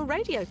universal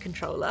radio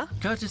controller?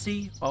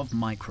 courtesy of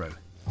Micro.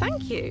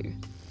 Thank you.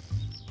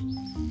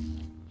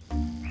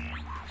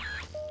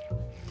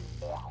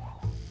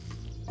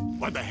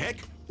 What the heck?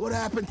 What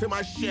happened to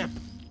my ship?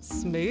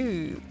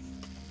 Smooth.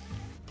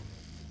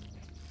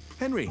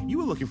 Henry, you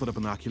were looking for the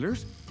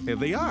binoculars. Here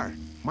they are.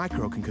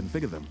 Micro can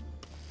configure them.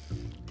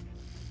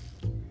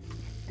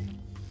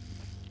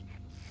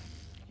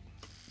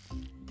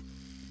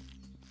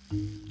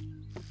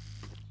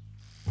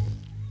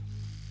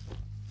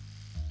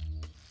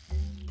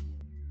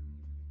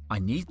 I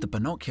need the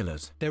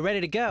binoculars. They're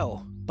ready to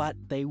go, but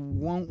they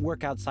won't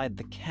work outside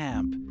the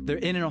camp. They're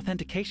in an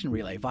authentication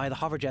relay via the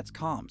hoverjet's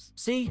comms.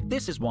 See,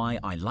 this is why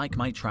I like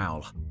my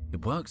trowel.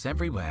 It works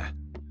everywhere.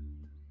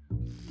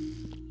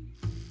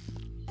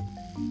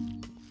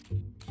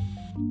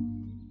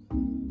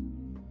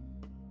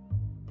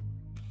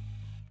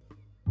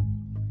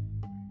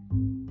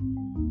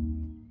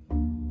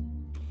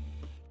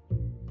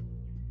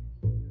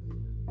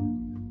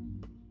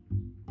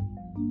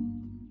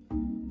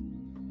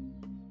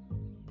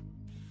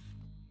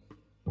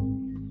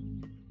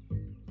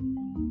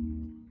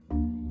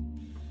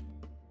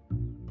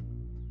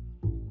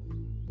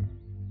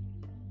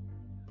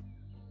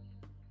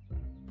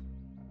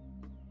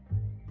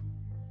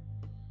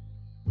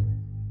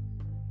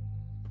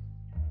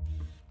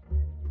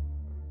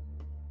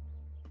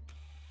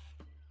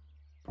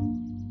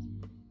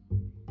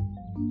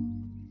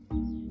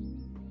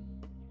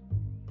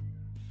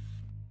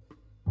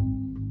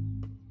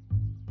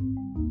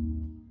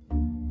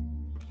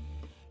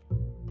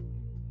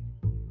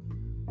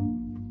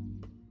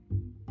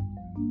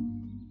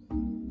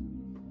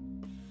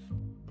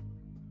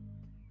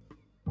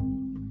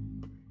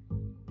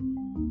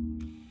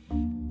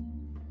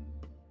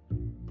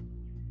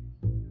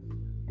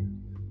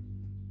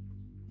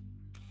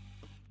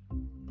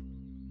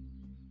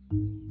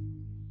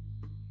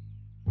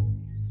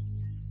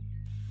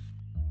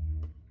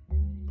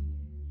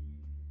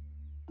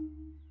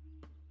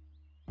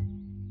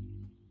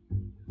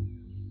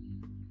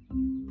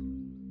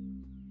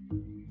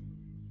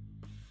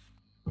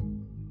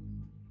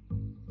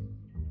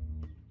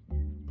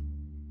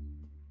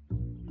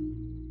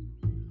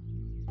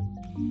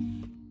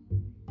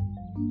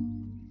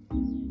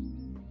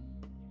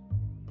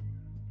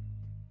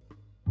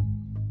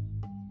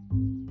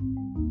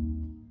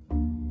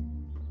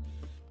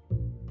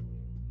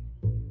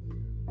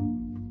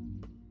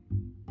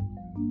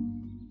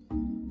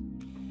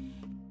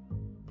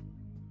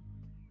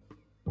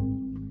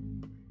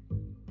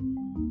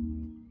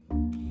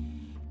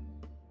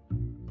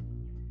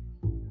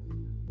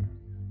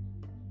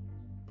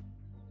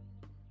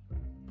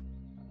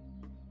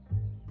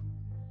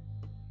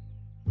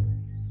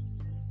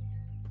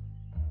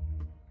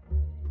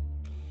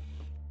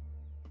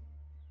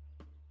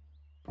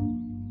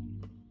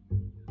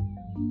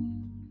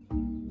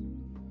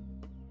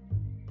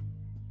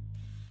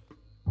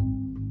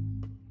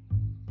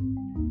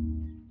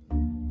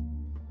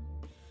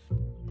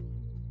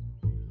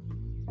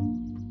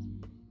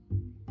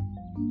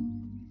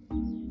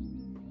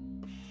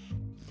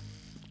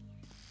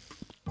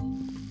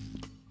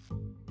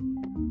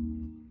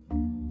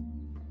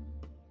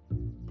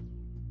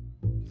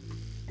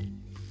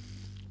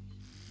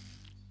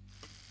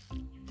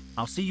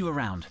 I'll see you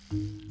around.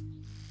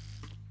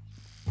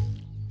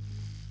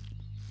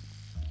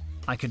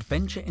 I could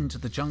venture into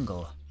the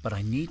jungle, but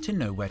I need to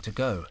know where to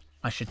go.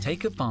 I should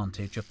take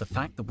advantage of the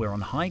fact that we're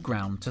on high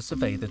ground to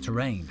survey the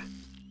terrain.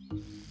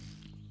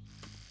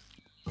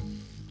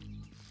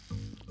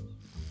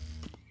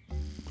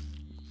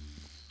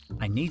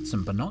 I need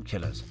some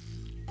binoculars.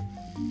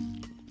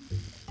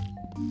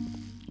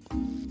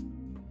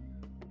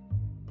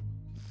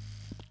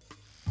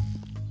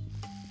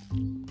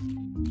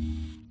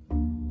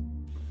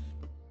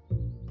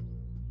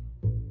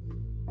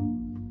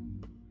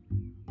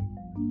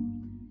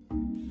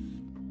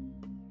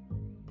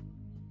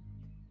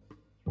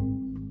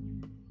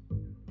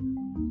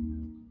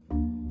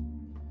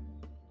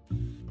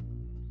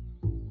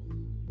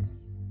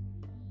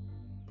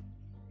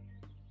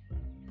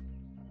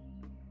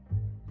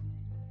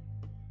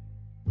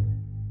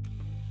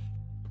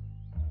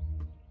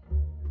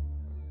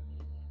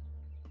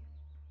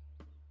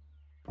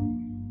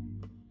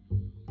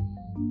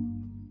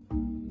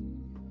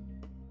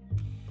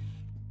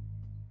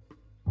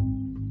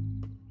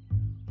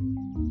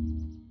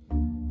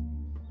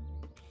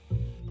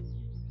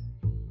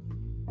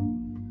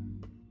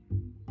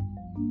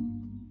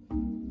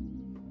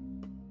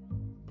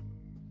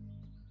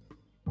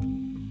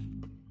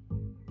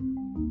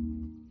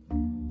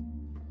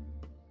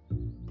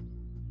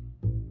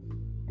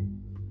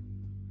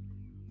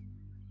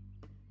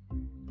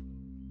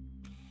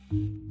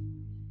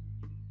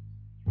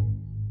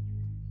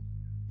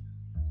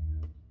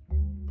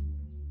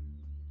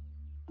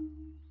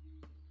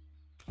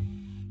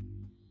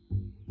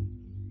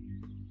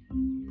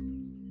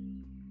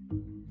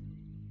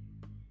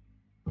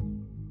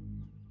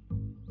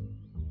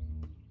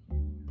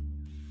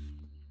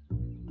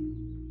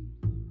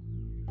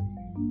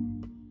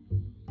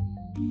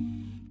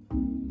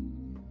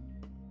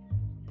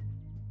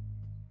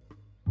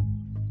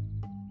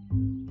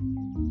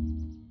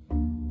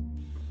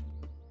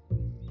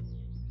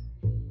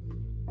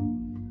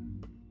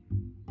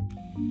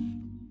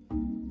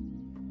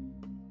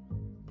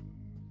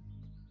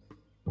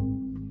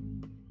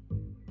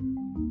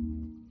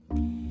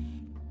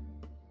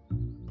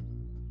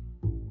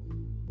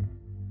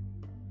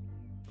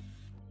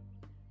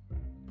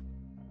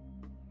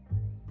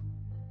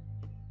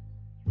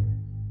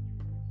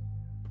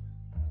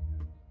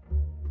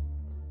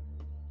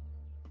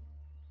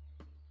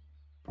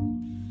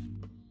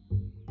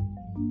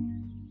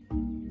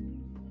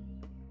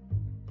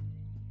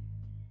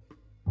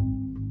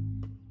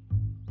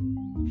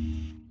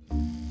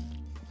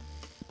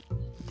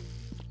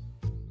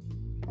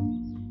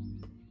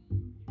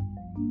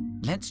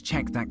 Let's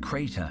check that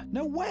crater.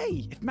 No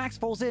way! If Max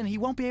falls in, he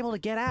won't be able to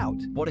get out.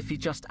 What if he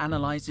just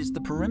analyzes the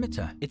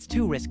perimeter? It's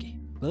too risky.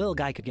 The little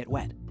guy could get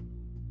wet.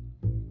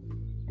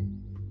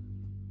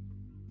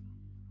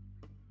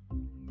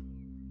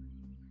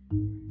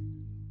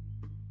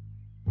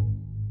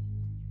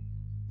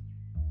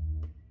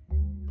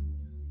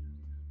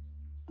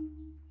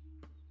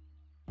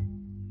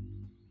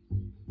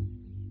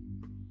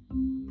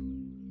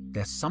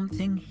 There's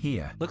something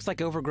here. Looks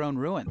like overgrown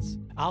ruins.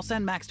 I'll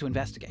send Max to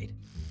investigate.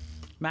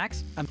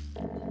 Max,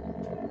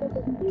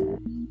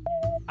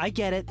 I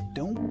get it.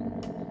 Don't...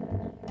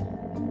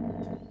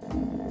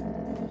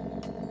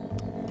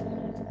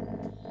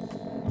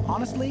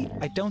 Honestly,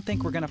 I don't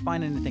think we're gonna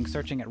find anything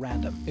searching at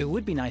random. It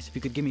would be nice if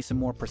you could give me some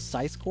more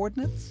precise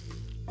coordinates.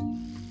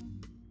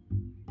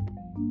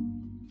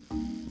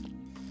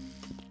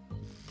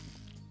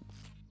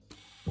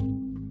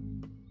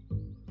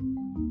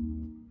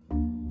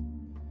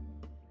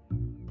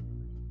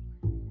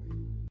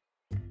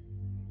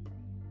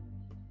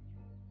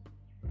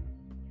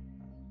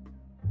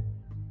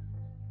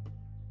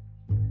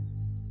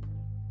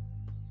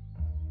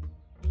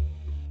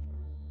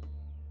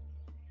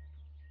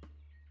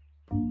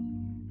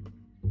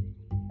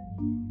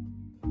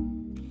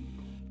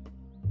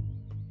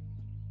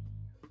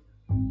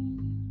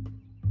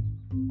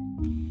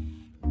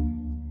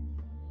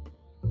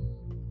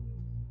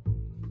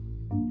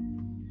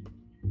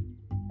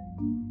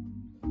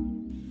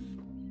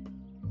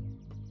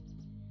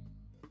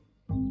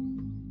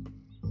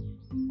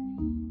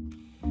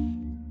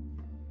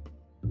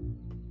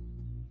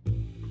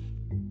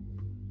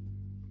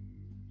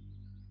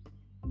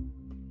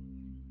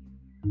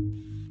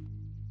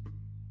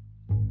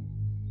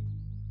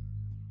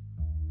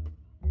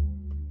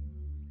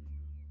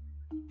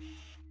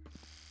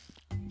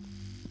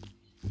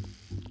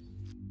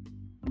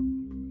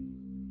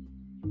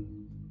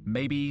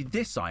 Maybe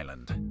this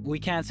island? We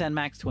can't send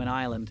Max to an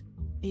island.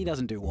 He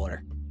doesn't do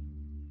water.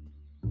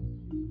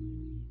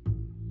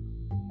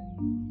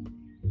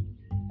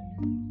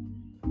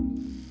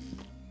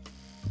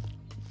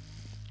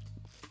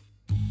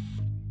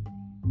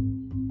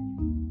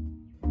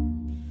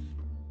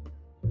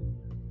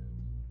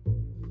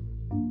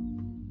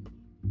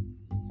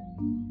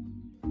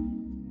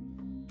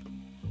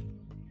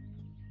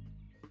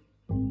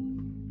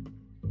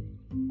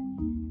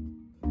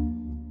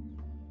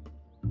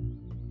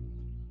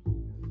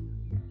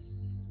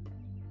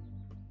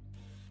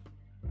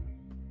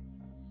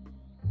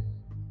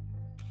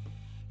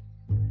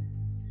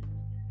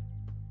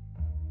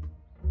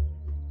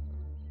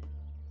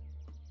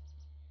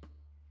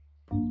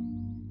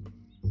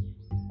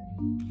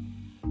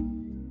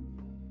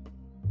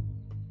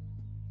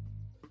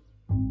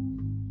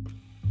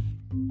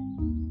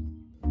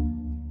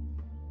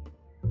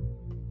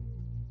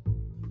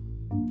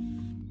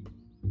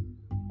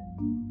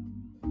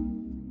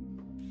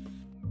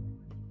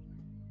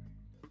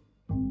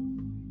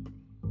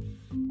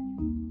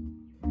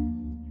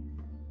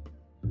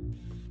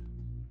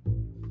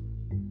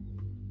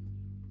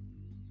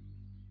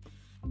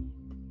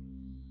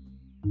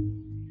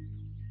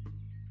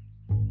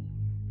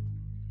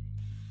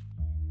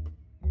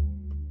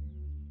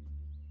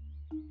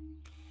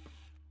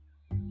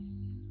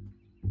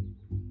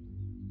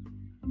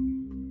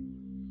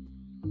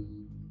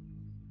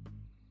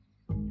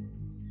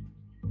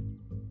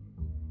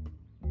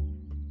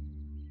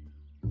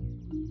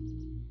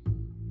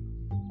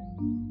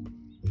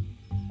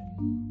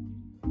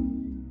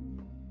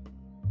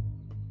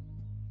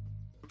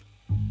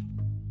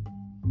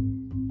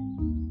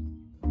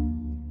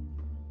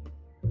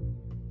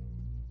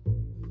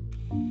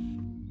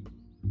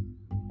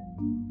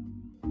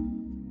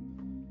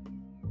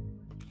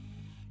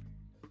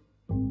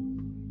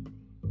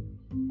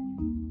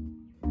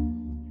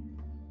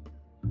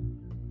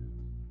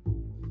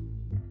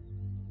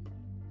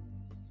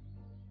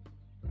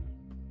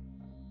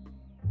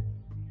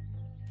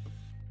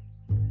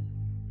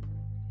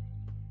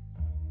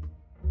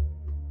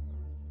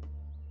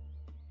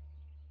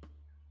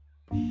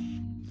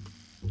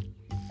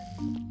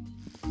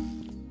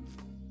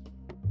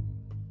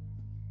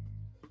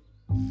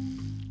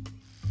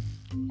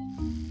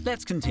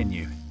 Let's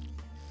continue.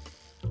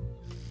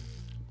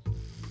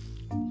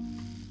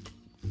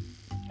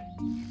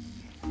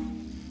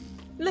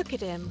 Look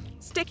at him,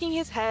 sticking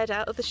his head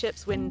out of the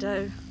ship's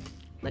window.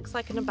 Looks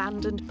like an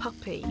abandoned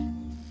puppy.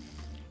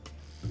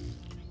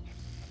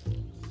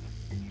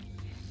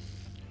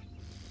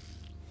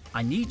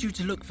 I need you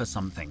to look for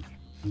something.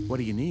 What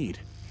do you need?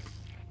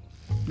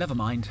 Never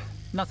mind.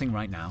 Nothing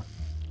right now.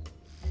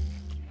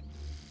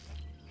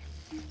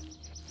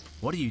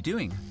 What are you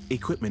doing?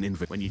 Equipment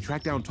inventory. When you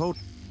track down Toad,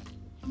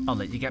 I'll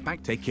let you get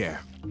back. take care.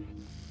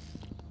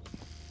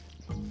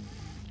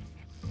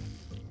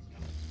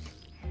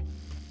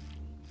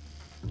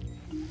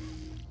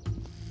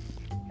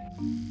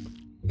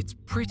 It's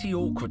pretty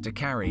awkward to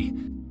carry.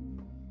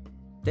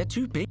 They're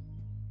too big.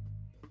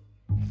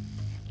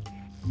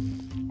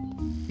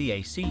 The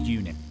AC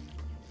unit.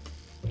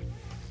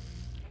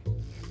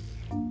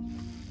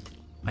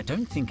 I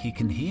don't think he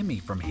can hear me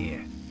from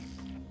here.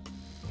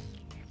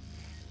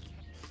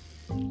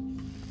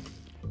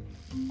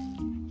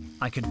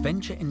 I could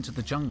venture into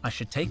the jungle. I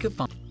should take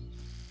advantage.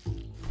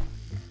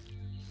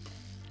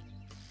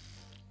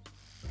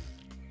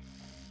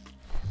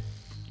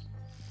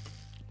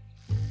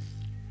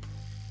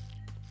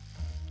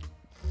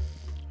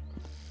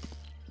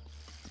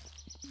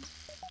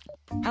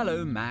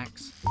 Hello,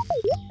 Max.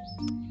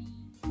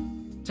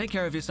 Take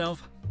care of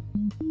yourself.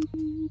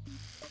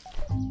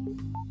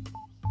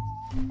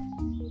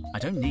 I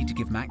don't need to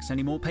give Max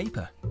any more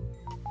paper.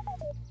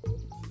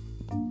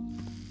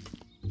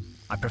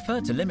 I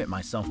prefer to limit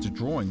myself to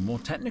drawing more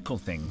technical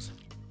things.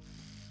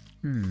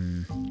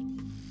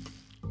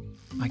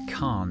 I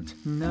can't.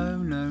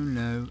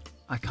 No,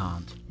 I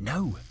can't.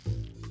 No!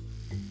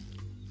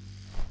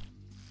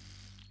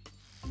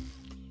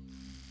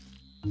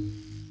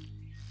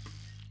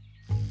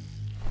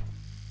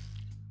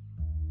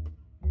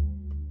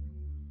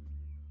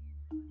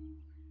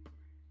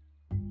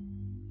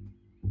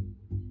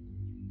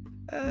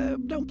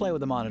 Don't play with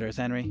the monitors,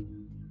 Henry.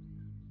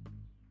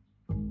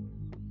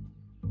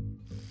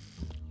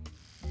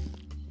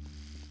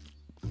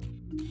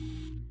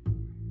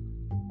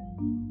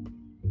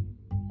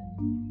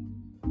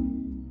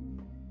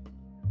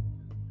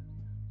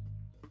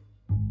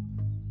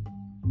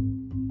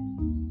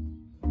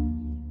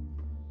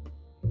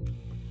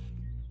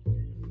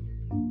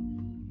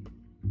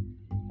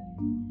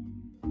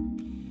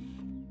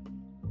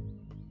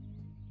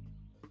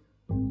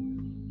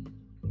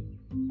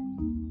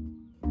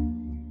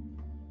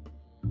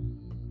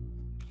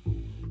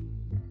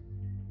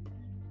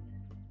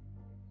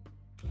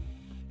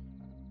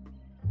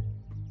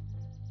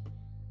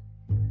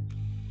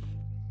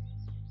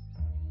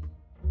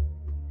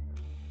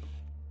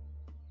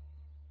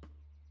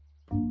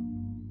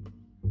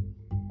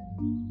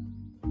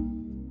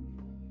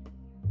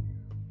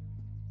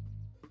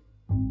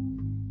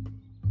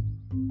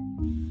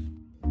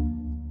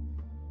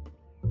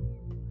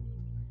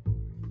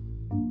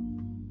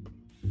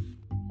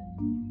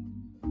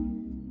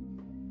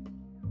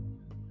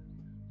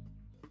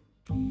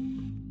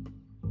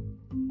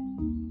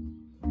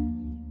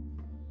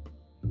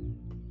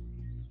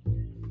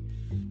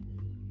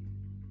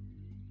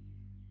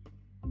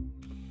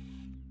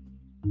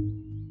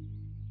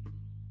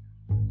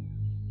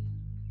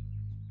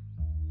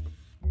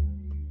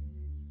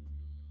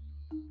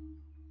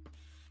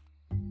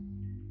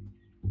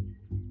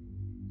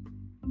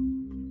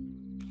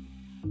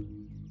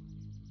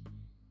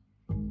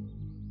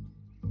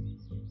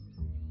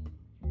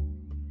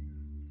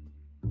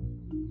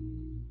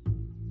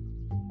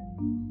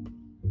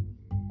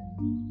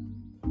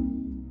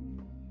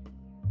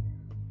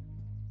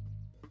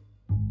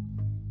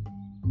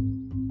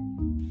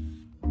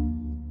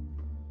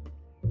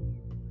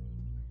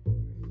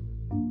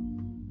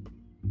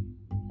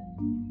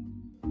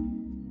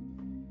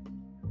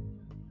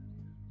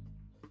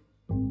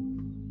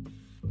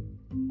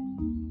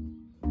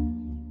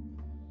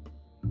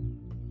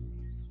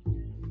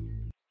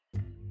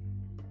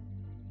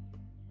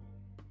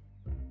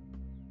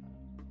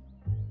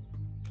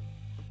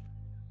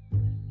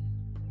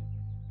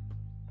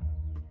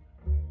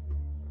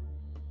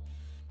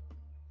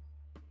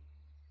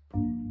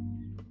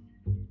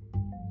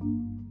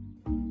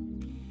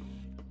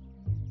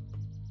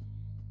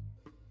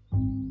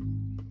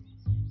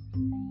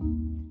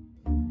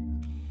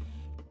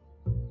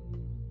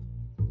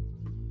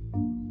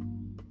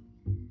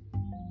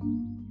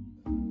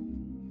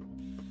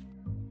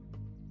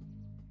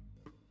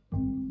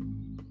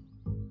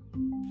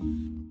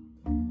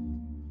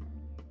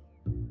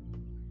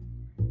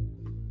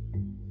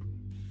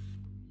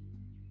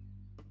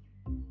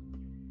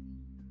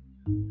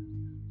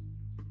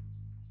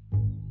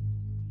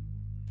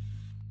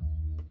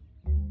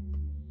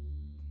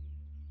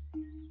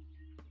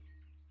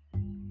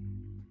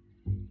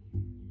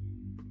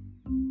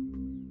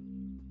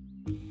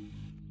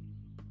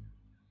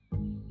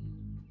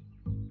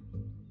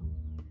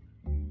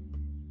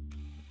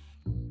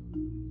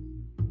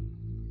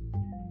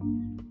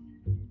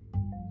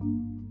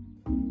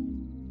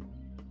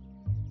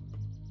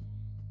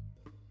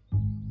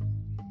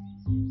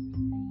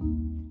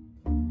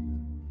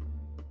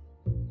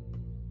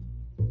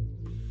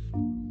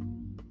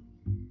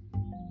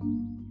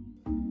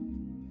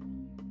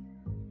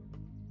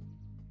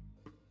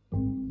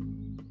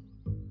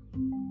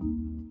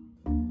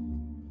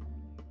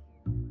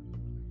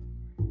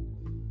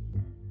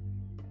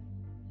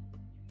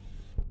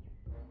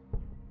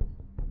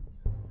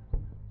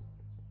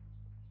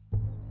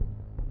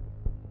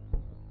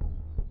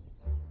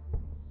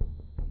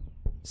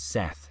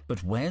 Seth,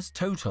 but where's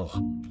Total?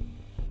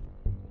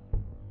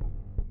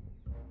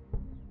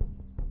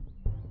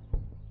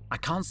 I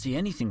can't see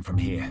anything from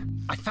here.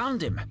 I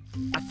found him.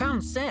 I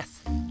found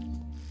Seth.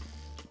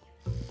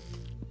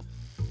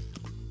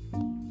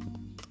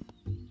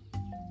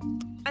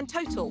 And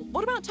Total?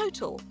 What about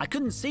Total? I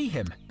couldn't see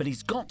him, but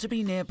he's got to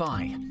be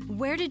nearby.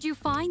 Where did you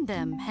find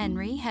them,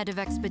 Henry, head of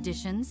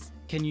expeditions?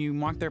 Can you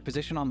mark their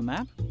position on the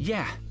map?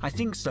 Yeah, I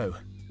think so.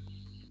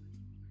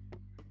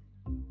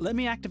 Let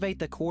me activate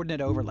the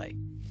coordinate overlay.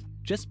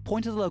 Just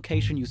point to the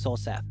location you saw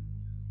Seth.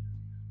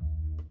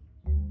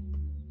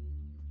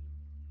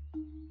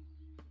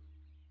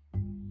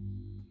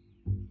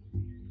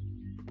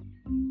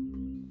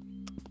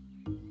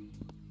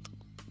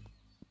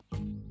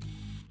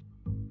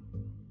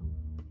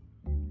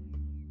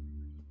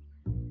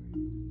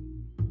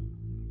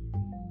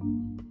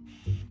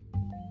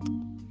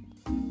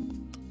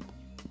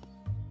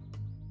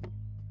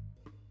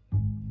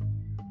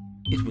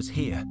 It was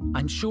here,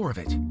 I'm sure of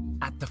it.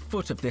 At the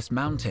foot of this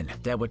mountain,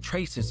 there were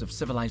traces of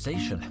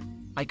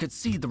civilization. I could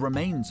see the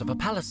remains of a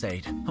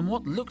palisade and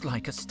what looked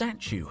like a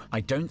statue.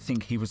 I don't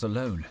think he was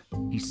alone.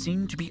 He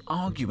seemed to be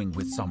arguing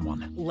with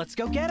someone. Let's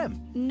go get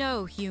him!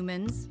 No,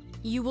 humans.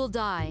 You will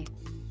die.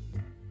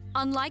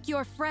 Unlike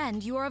your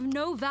friend, you are of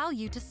no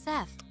value to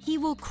Seth. He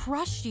will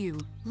crush you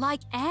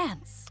like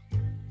ants.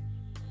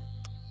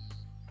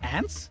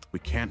 Ants? We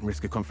can't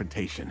risk a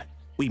confrontation.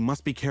 We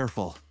must be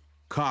careful.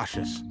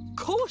 Cautious.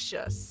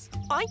 Cautious?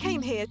 I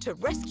came here to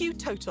rescue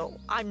Total.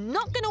 I'm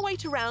not going to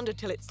wait around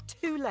until it's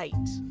too late.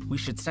 We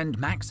should send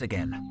Max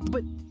again.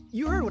 But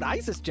you heard what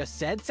Isis just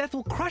said. Seth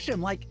will crush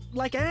him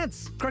like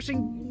ants,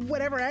 crushing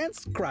whatever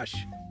ants crush.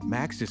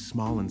 Max is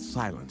small and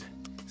silent.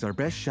 It's our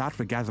best shot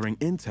for gathering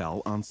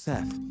intel on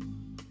Seth.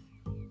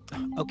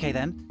 Okay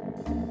then.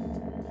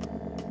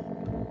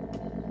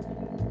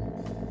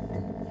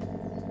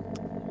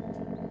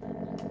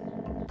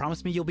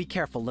 Promise me you'll be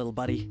careful, little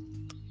buddy.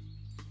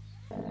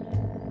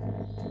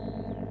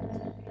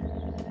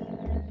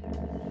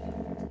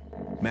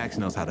 Max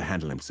knows how to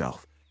handle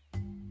himself.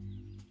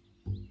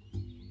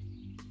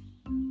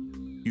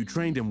 You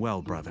trained him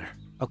well, brother.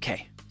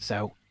 Okay,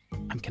 so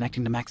I'm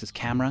connecting to Max's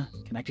camera,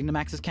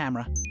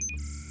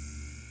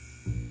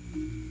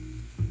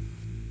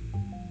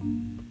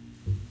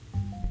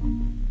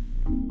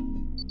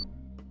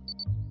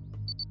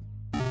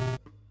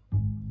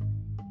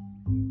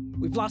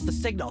 We've lost the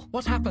signal.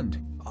 What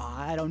happened?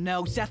 I don't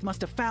know. Seth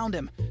must have found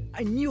him.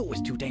 I knew it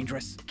was too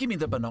dangerous. Give me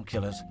the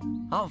binoculars.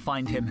 I'll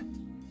find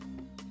him.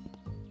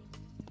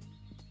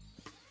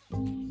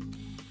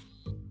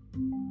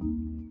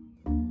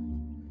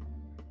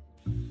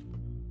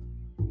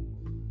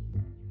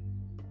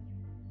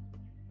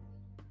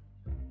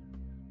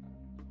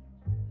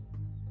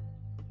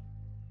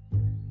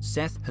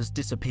 Seth has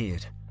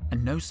disappeared,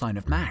 and no sign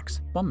of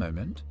Max. One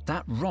moment,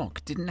 that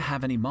rock didn't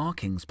have any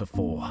markings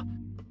before.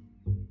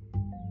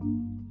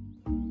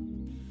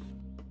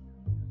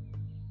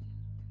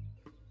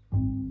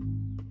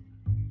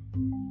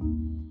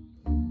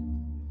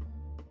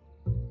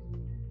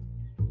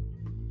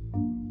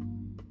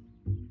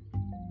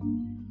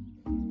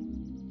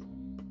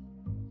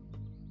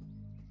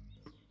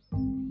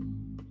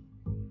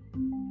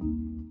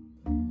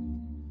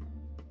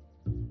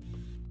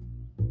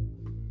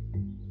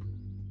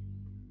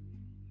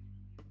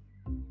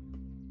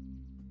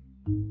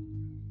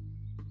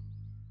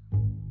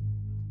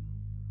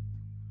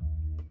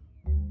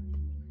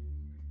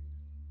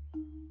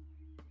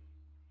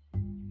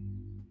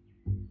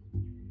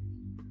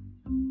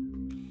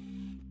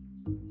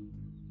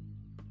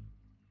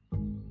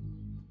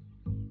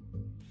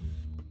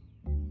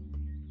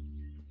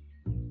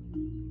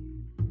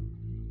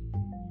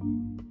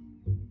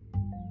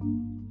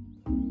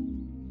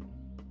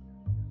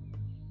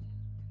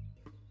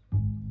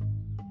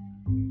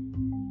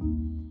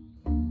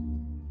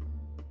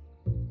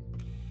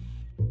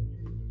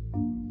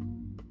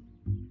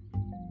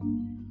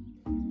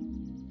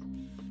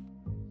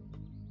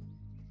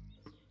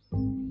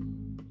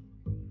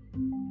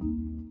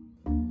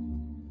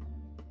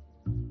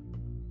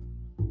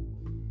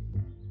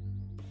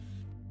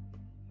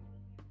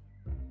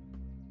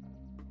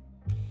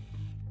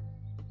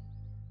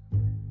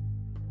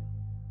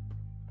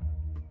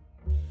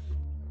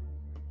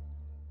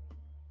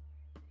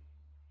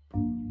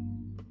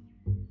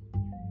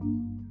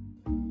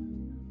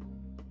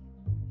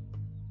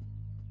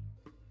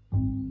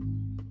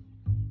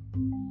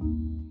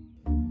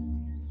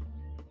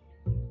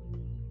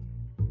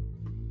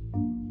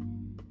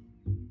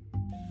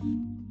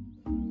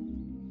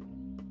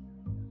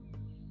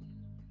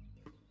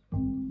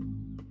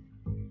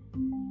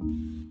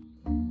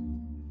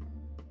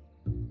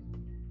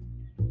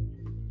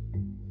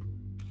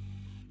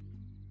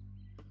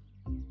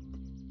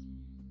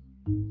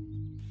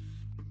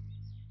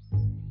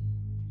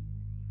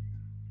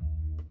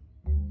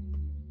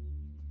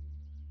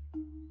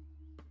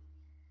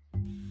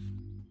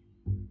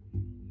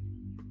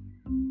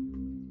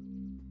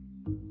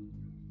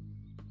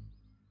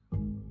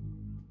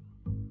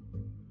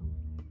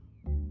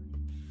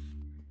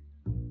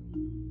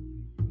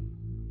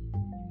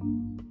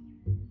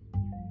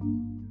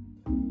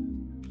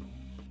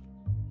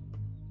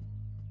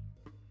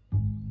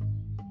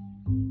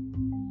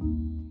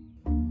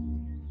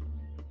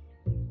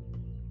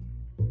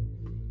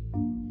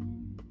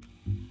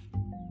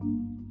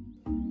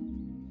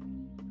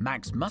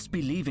 Max must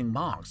be leaving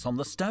marks on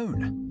the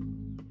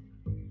stone.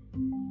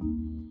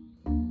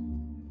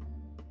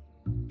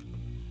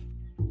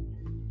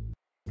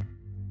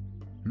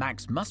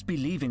 Max must be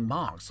leaving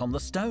marks on the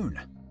stone.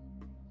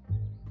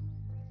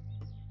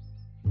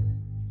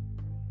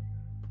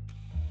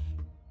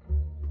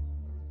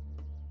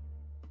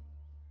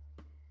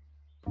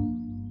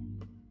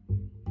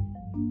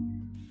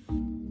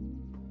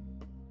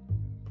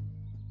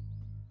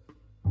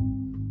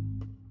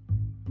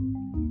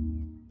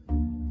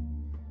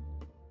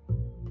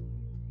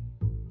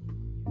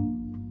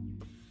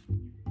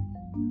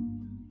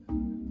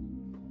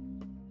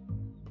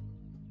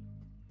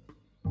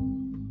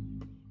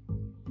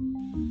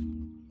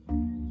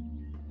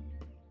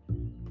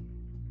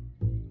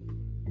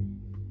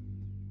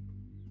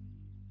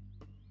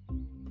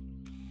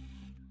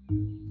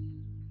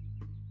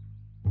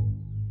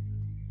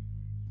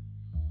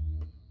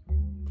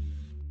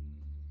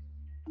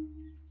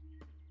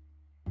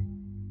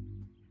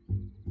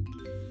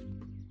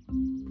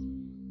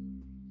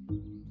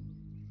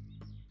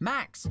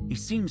 Max! He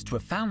seems to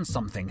have found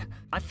something.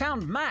 I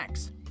found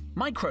Max!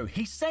 Micro,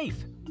 he's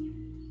safe!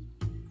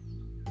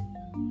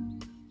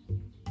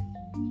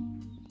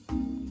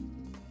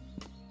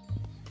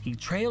 He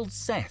trailed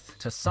Seth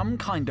to some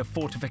kind of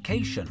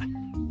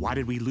fortification. Why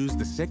did we lose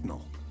the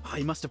signal? Oh,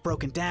 he must have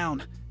broken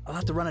down. I'll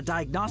have to run a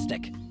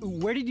diagnostic.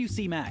 Where did you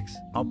see Max?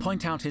 I'll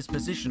point out his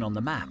position on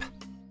the map.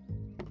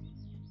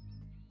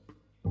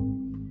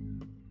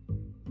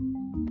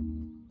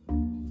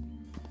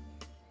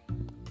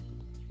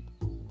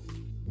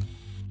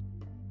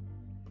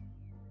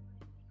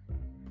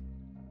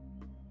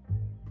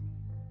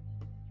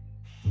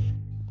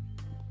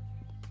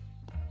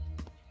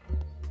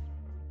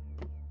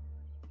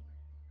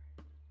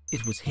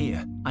 It was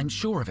here. I'm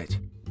sure of it.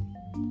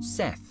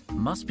 Seth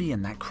must be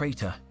in that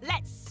crater.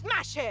 Let's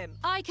smash him!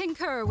 I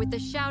concur with the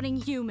shouting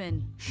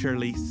human.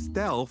 Surely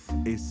stealth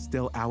is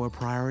still our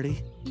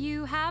priority?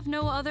 You have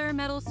no other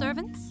metal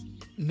servants?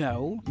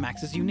 No,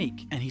 Max is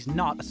unique, and he's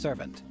not a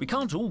servant. We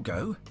can't all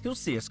go. He'll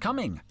see us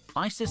coming.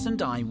 Isis and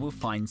I will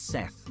find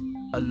Seth.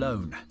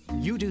 Alone.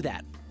 You do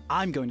that.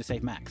 I'm going to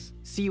save Max.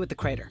 See you at the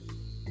crater.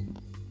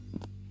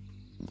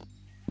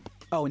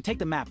 Oh, and take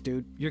the map,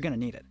 dude. You're gonna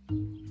need it.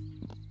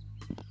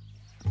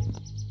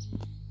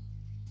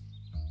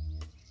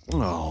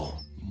 Oh,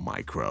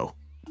 Micro.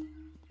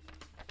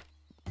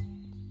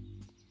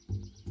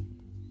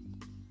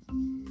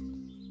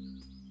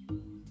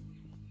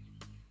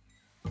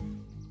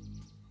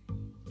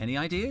 Any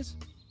ideas?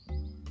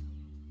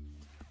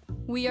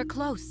 We are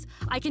close.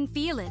 I can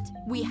feel it.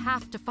 We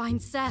have to find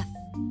Seth.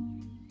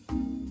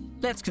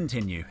 Let's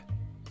continue.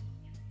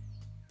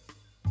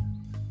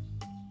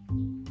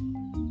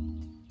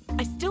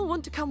 I still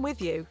want to come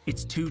with you.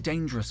 It's too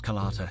dangerous,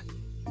 Carlotta.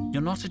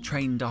 You're not a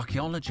trained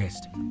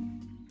archaeologist.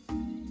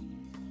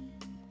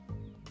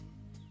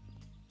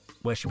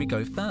 Where should we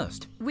go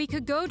first? We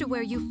could go to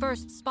where you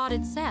first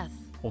spotted Seth.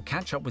 Or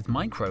catch up with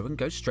Micro and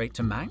go straight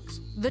to Max?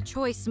 The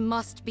choice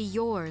must be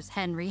yours,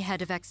 Henry,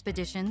 head of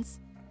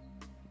expeditions.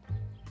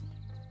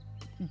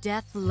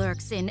 Death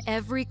lurks in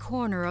every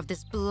corner of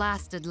this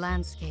blasted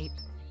landscape.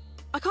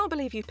 I can't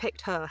believe you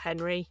picked her,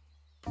 Henry.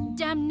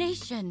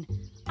 Damnation!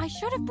 I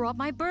should have brought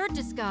my bird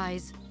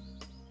disguise.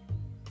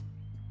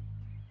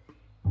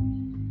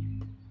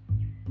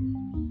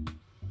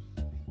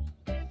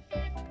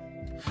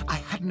 I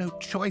had no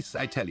choice,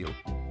 I tell you.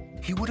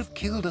 He would have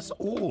killed us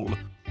all.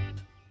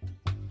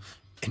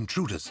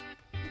 Intruders.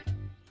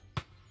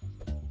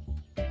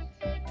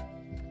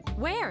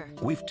 Where?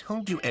 We've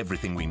told you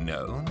everything we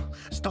know.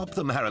 Stop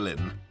them,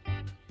 Haralyn.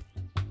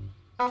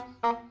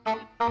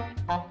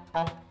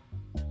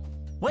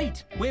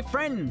 Wait, we're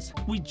friends.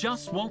 We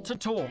just want to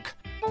talk.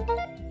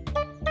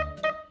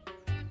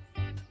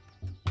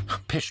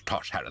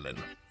 Pish-tosh, Haralyn.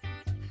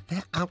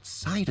 They're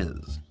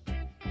outsiders.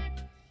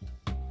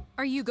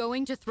 Are you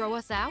going to throw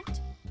us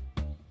out?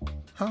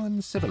 How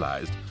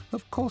uncivilized.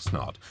 Of course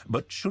not.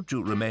 But should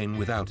you remain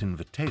without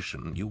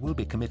invitation, you will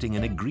be committing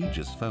an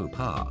egregious faux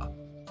pas.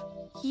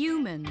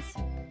 Humans.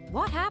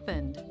 What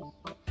happened?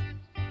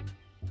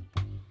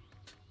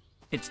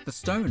 It's the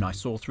stone I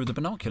saw through the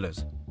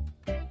binoculars.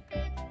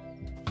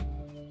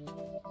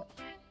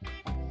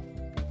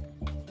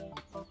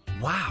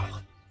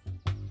 Wow!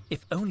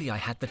 If only I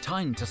had the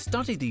time to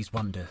study these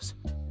wonders.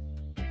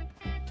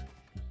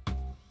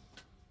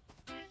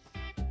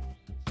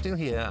 Still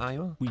here, are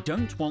you? We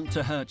don't want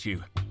to hurt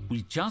you.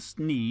 We just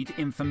need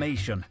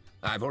information.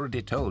 I've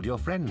already told your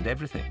friend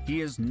everything.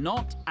 He is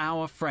not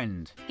our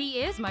friend.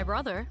 He is my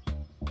brother.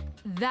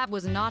 That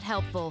was not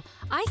helpful.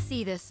 I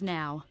see this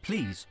now.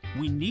 Please,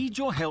 we need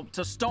your help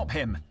to stop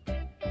him.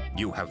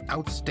 You have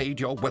outstayed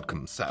your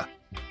welcome, sir.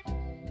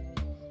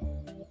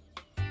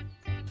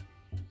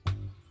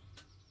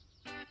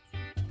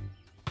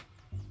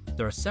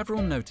 There are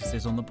several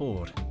notices on the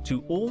board.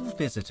 To all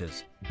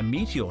visitors, a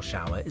meteor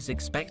shower is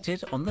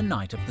expected on the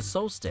night of the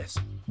solstice.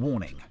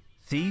 Warning,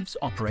 thieves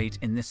operate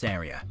in this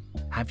area.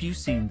 Have you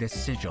seen this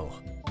sigil?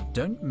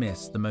 Don't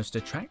miss the most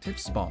attractive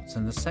spots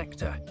in the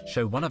sector.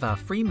 Show one of our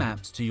free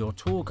maps to your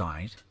tour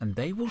guide and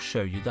they will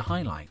show you the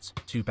highlights.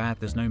 Too bad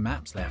there's no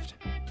maps left.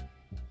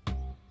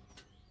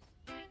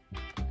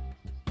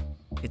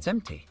 It's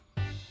empty.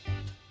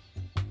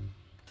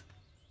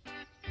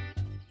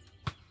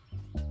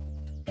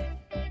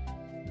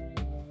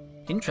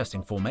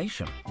 Interesting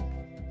formation.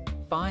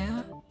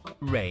 Fire,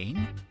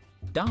 rain,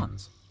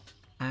 dance.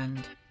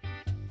 And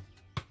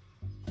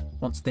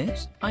what's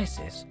this?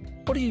 ISIS.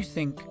 What do you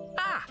think?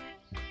 Ah!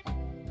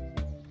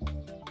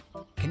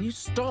 Can you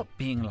stop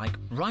being like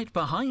right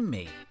behind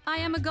me? I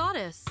am a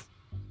goddess.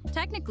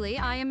 Technically,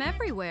 I am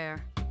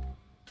everywhere.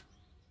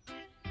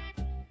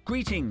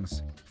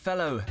 Greetings,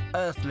 fellow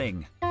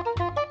Earthling.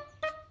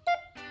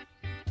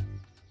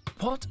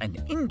 What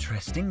an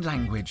interesting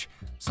language.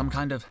 Some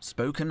kind of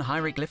spoken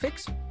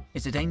hieroglyphics?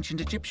 Is it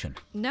ancient Egyptian?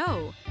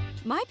 No,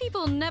 my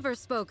people never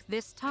spoke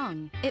this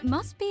tongue. It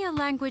must be a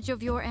language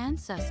of your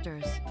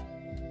ancestors.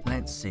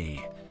 Let's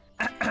see.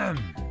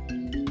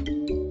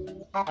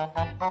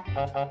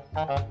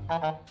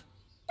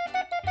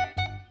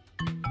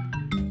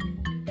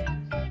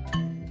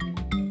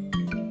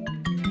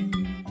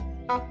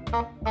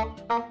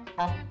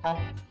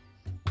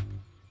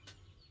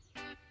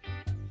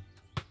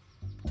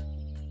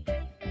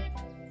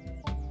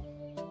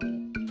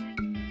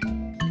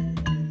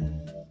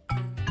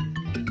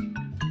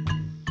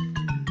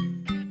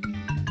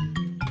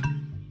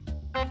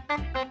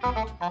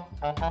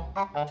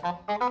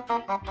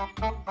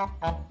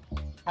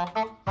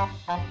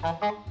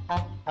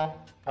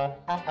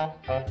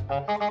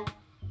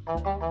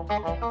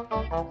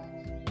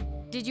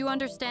 Did you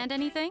understand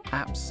anything?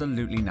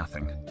 Absolutely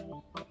nothing.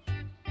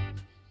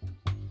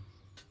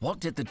 What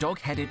did the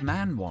dog-headed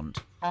man want?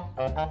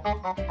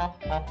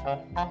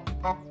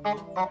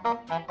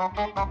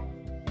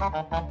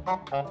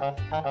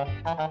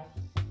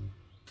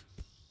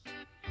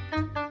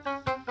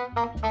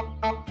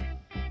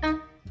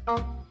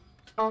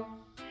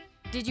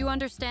 Did you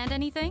understand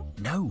anything?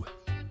 No.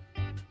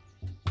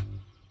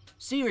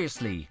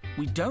 Seriously,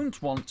 we don't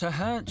want to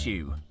hurt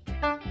you.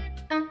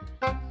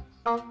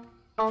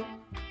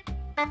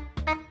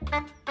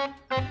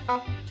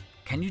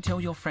 Can you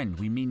tell your friend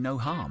we mean no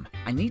harm?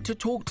 I need to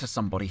talk to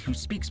somebody who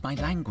speaks my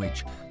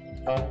language.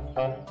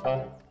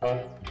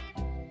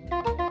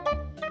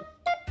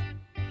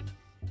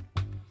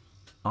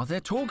 Are there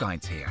tour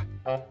guides here?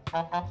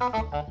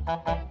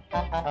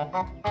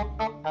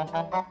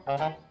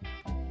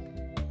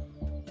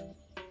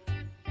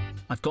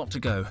 I've got to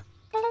go.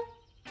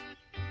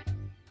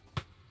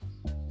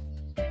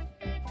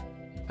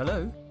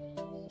 Hello?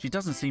 She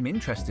doesn't seem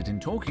interested in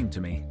talking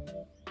to me.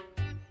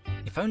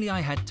 If only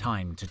I had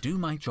time to do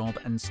my job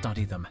and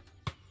study them.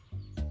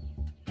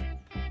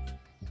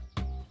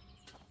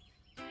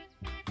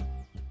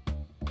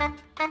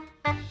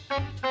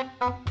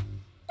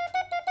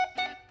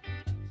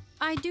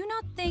 I do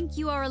not think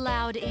you are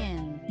allowed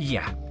in.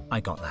 Yeah, I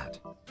got that.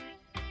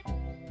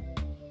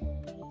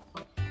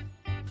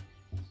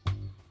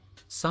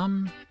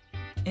 Some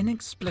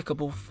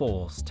inexplicable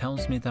force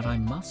tells me that I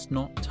must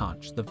not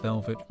touch the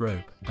velvet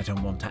rope. I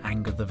don't want to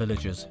anger the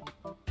villagers.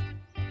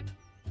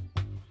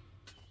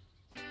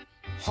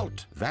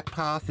 Halt! That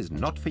path is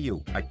not for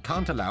you. I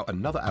can't allow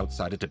another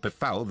outsider to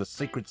befoul the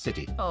sacred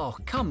city. Oh,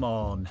 come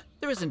on.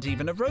 There isn't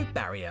even a rope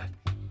barrier.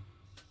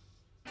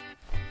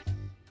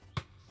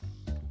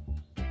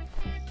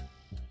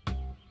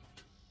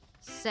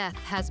 Seth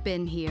has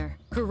been here,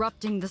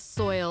 corrupting the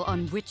soil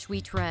on which we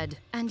tread.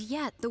 And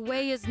yet the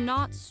way is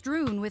not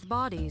strewn with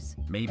bodies.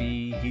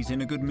 Maybe he's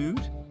in a good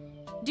mood?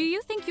 Do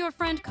you think your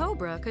friend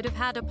Cobra could have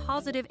had a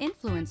positive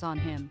influence on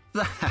him?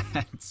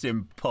 That's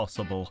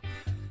impossible.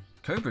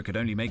 Cobra could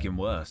only make him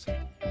worse.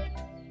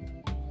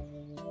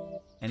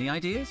 Any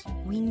ideas?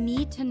 We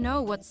need to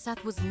know what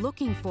Seth was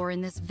looking for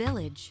in this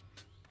village.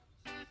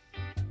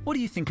 What do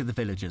you think of the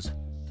villagers?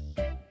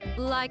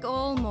 Like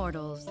all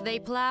mortals, they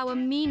plow a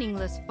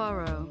meaningless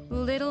furrow,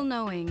 little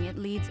knowing it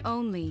leads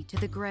only to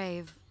the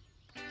grave.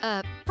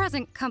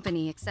 Present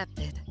company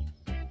accepted.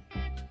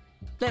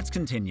 Let's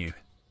continue.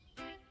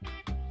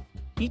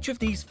 Each of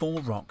these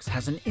 4 rocks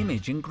has an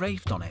image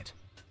engraved on it.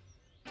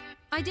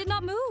 I did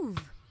not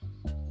move.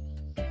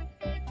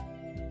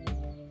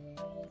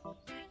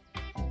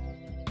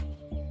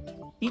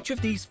 Each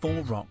of these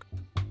 4 rocks...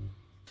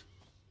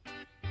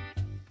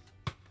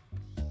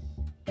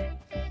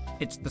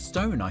 It's the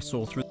stone I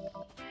saw through...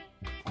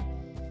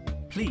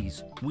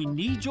 Please, we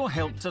need your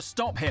help to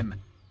stop him.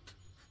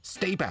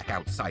 Stay back,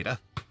 outsider.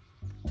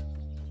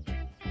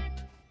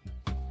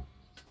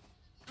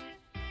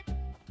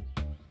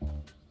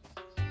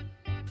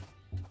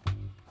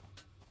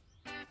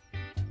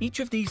 Each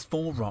of these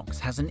 4 rocks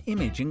has an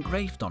image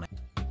engraved on it.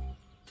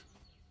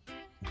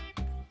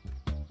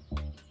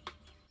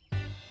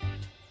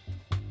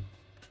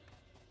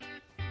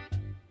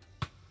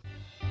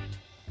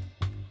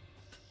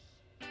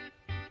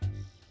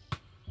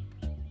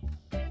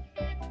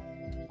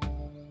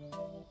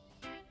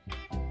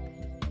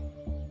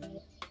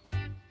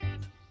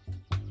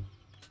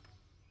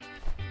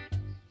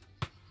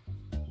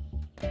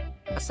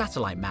 A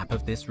satellite map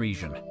of this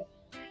region.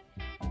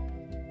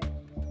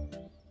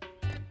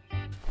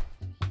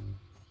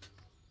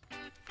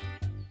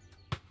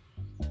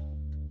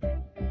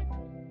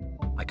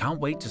 I can't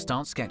wait to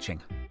start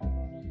sketching.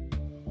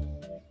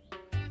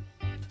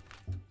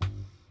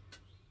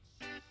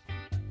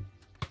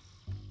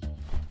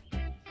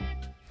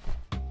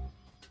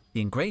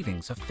 The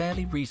engravings are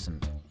fairly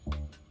recent.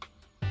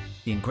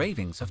 The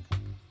engravings are...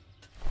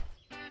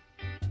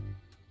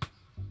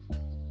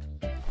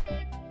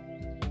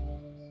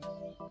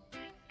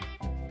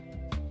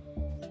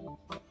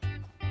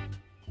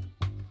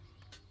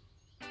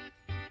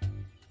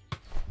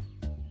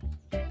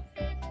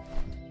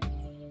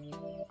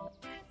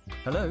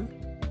 Hello?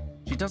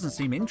 She doesn't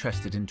seem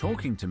interested in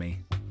talking to me.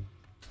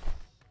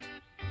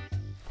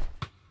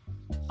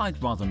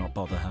 I'd rather not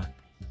bother her.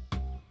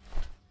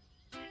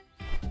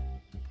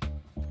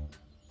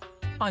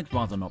 I'd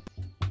rather not.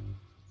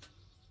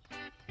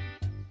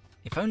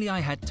 If only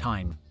I had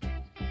time.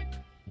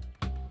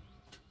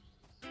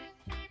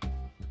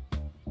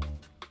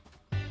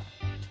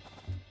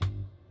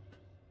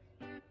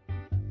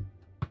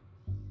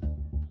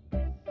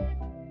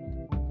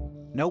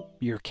 Nope,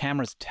 your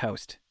camera's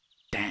toast.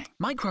 Dang.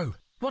 Micro,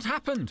 what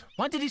happened?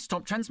 Why did he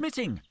stop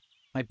transmitting?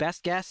 My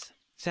best guess?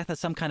 Seth has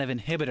some kind of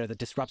inhibitor that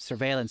disrupts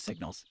surveillance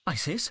signals.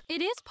 ISIS?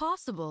 It is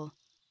possible.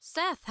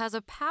 Seth has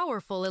a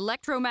powerful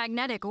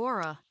electromagnetic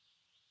aura.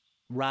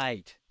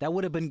 Right. That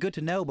would have been good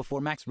to know before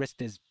Max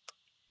risked his...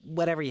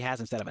 whatever he has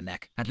instead of a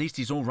neck. At least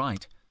he's all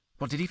right.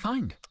 What did he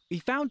find? He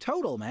found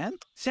Total, man.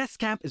 Seth's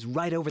camp is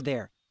right over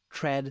there.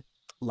 Tread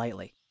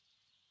lightly.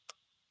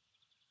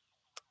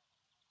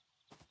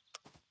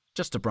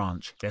 Just a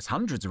branch. There's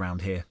hundreds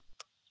around here.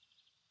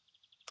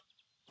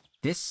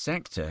 This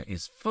sector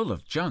is full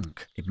of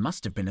junk. It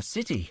must have been a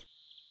city.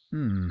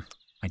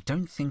 I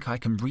don't think I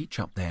can reach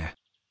up there.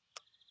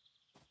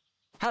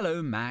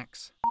 Hello,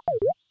 Max.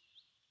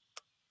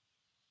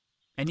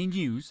 Any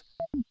news?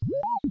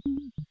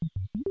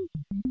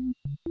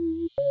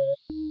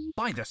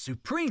 By the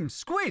supreme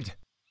squid!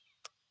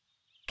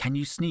 Can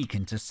you sneak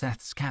into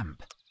Seth's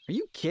camp? Are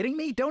you kidding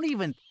me? Don't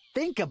even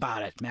think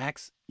about it,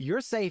 Max.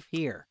 You're safe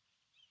here.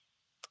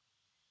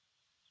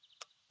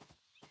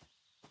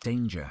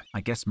 Danger.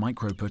 I guess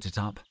Micro put it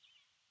up.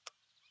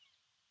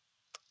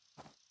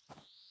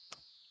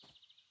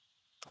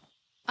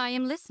 I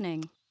am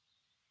listening.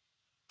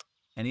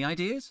 Any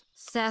ideas?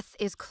 Seth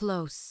is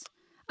close.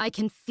 I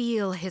can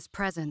feel his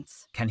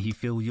presence. Can he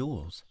feel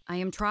yours? I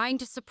am trying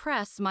to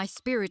suppress my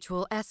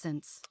spiritual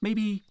essence.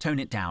 Maybe tone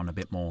it down a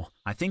bit more.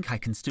 I think I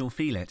can still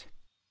feel it.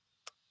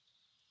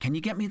 Can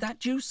you get me that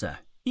juicer?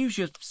 Use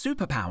your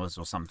superpowers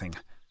or something.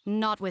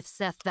 Not with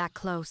Seth that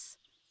close.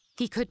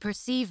 He could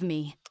perceive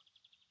me.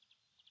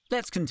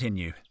 Let's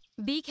continue.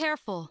 Be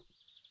careful.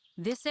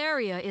 This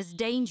area is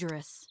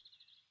dangerous.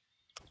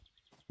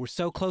 We're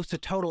so close to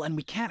Total and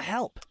we can't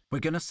help. We're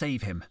gonna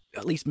save him.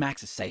 At least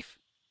Max is safe.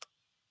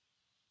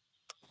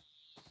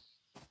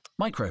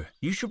 Micro,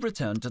 you should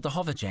return to the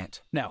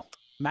hoverjet. No,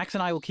 Max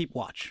and I will keep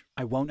watch.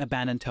 I won't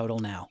abandon Total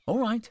now. All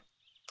right.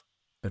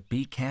 But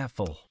be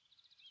careful.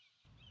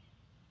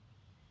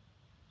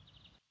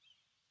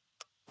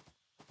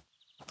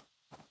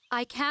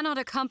 I cannot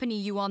accompany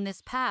you on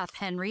this path,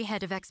 Henry,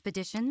 head of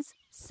expeditions.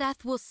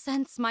 Seth will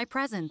sense my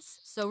presence,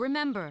 so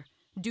remember,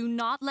 do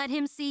not let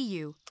him see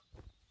you.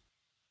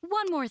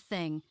 One more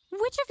thing.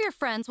 Which of your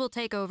friends will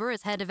take over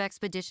as head of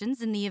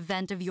expeditions in the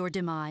event of your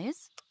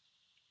demise?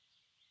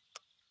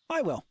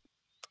 I will.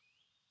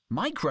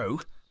 Micro?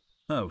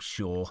 Oh,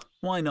 sure.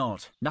 Why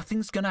not?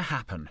 Nothing's gonna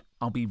happen.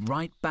 I'll be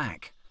right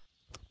back.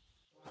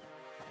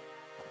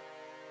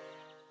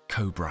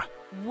 Cobra.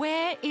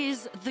 Where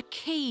is the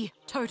key,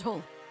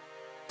 Total?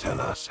 Tell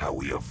us how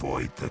we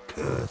avoid the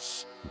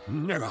curse.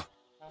 Never.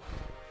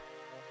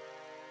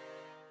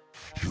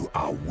 You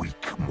are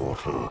weak,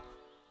 mortal.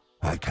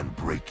 I can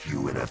break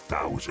you in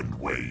 1,000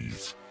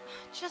 ways.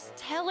 Just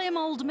tell him,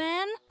 old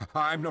man.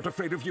 I'm not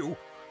afraid of you.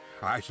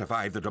 I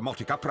survived the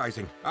Demotic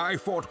Uprising. I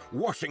fought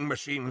washing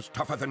machines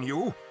tougher than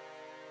you.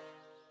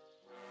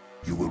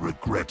 You will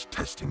regret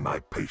testing my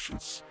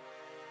patience.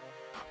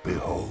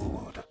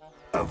 Behold,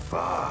 a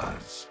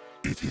vase.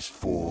 It is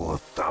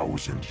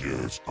 4,000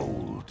 years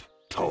old.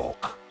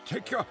 Talk.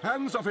 Take your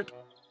hands off it.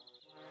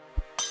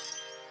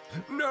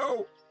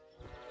 No.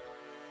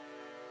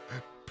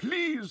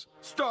 Please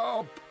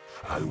stop.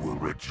 I will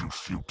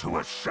reduce you to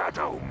a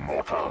shadow,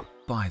 mortal.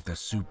 By the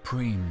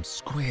supreme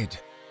squid.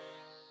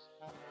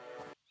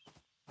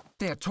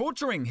 They're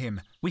torturing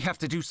him. We have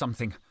to do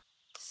something.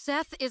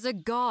 Seth is a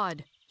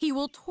god. He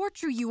will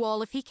torture you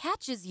all if he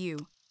catches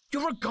you.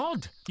 You're a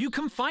god. You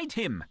can fight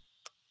him.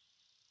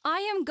 I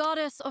am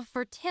goddess of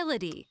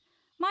fertility.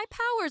 My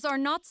powers are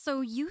not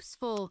so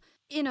useful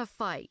in a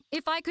fight.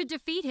 If I could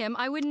defeat him,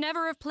 I would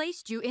never have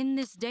placed you in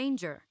this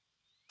danger.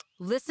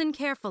 Listen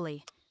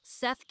carefully.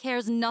 Seth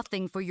cares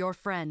nothing for your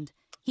friend.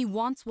 He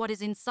wants what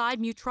is inside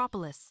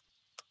Mutropolis.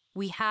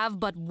 We have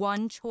but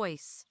one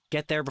choice.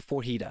 Get there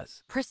before he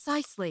does.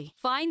 Precisely.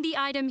 Find the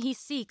item he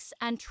seeks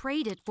and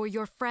trade it for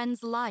your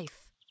friend's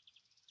life.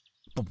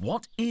 But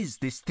what is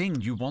this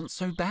thing you want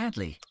so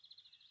badly?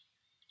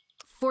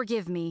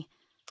 Forgive me.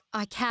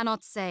 I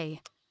cannot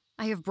say.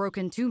 I have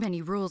broken too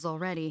many rules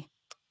already.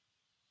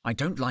 I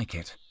don't like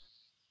it.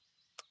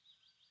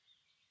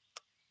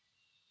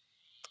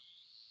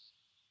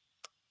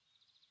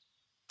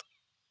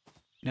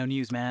 No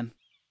news, man.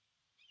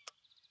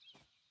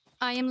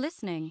 I am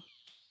listening.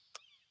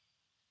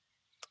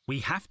 We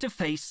have to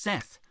face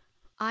Seth.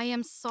 I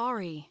am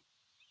sorry,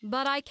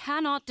 but I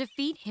cannot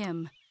defeat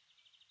him.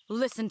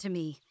 Listen to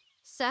me.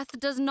 Seth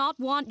does not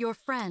want your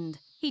friend.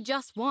 He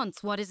just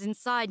wants what is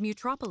inside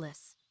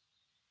Mutropolis.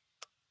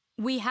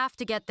 We have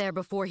to get there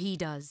before he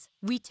does.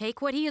 We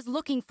take what he is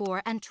looking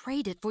for and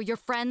trade it for your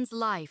friend's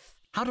life.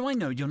 How do I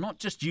know you're not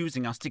just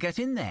using us to get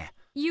in there?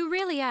 You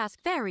really ask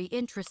very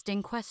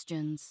interesting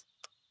questions.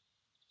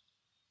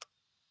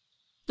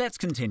 Let's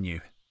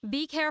continue.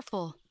 Be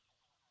careful.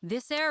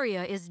 This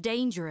area is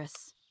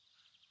dangerous.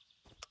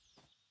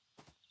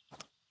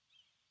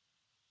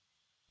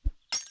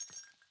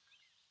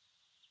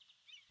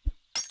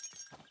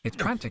 It's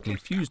practically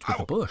fused with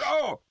the bush.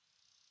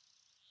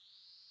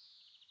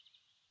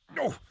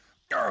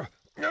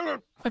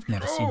 I've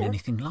never seen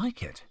anything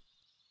like it.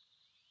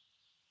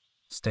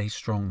 Stay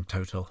strong,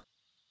 Total.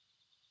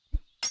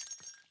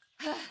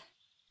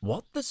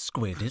 What the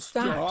squid is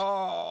that?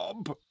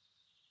 Stop!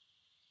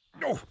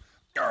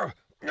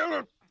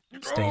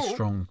 Stay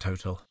strong,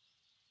 Total.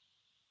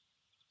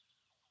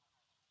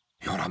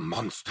 You're a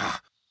monster.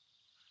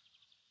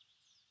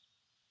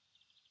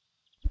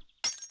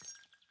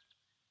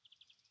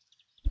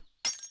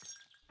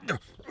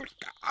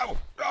 Ow!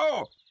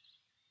 Oh!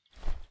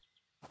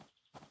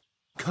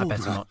 I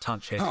better not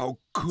touch it. How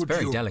could It's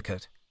very you?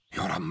 delicate.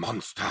 You're a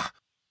monster.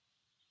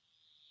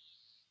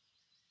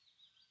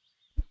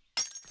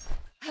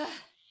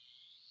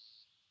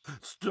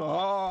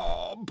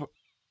 Stop!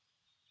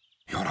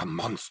 You're a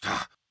monster.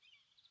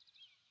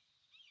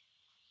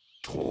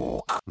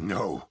 Talk.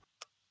 No.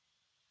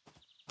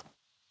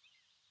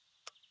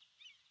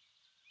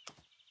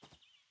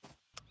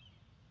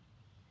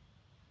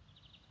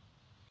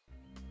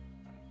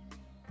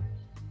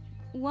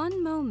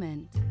 One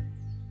moment.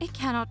 It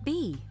cannot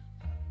be.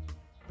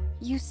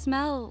 You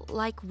smell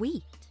like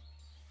wheat.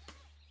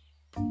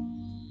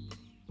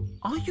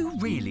 Are you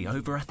really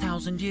over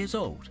 1,000 years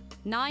old?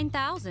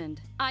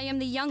 9,000. I am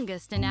the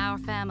youngest in our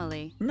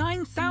family.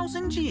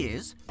 9,000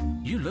 years?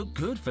 You look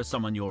good for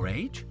someone your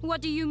age.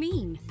 What do you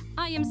mean?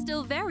 I am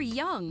still very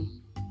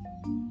young.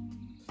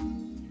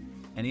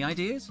 Any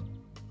ideas?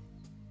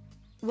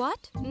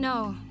 What?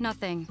 No,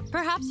 nothing.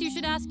 Perhaps you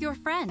should ask your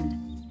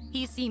friend.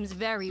 He seems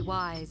very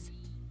wise.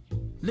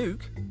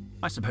 Luke?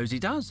 I suppose he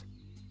does.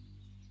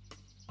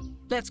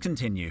 Let's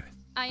continue.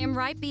 I am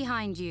right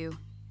behind you.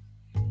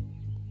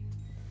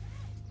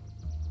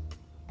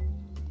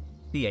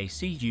 The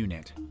AC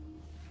unit.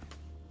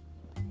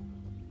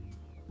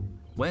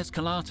 Where's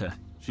Kalata?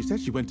 She said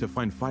she went to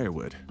find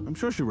firewood. I'm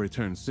sure she'll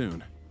return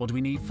soon. What do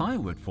we need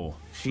firewood for?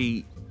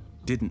 She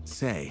didn't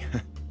say.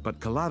 But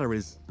Kalata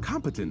is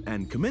competent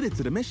and committed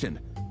to the mission.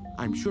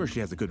 I'm sure she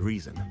has a good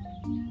reason.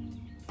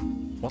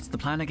 What's the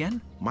plan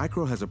again?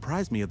 Micro has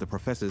apprised me of the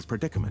professor's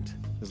predicament.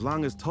 As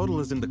long as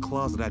Total is in the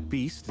claws of that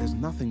beast, there's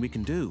nothing we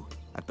can do.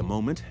 At the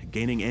moment,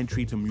 gaining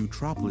entry to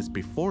Mutropolis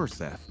before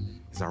Seth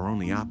is our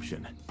only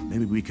option.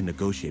 Maybe we can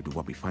negotiate with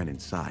what we find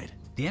inside.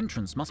 The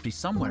entrance must be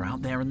somewhere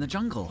out there in the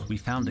jungle. We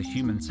found a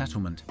human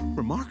settlement.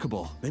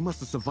 Remarkable. They must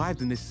have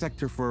survived in this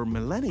sector for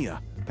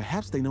millennia.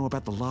 Perhaps they know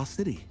about the lost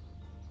city.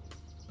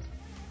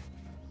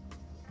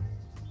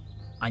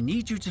 I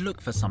need you to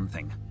look for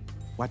something.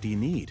 What do you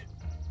need?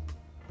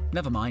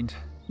 Never mind.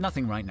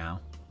 Nothing right now.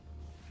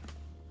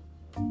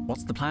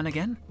 What's the plan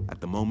again? At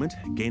the moment,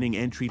 gaining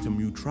entry to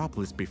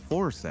Mutropolis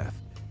before Seth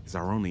is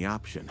our only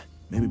option.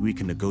 Maybe we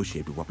can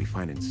negotiate with what we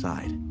find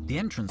inside. The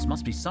entrance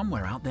must be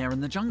somewhere out there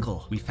in the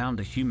jungle. We found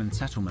a human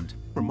settlement.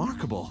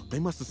 Remarkable. They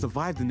must have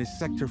survived in this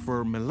sector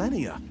for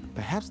millennia.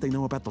 Perhaps they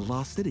know about the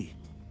lost city.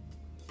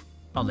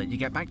 I'll let you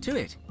get back to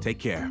it. Take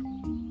care.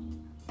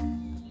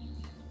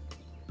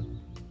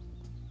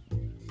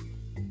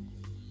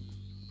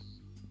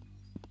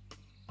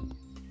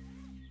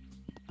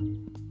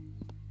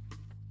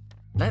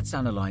 Let's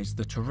analyze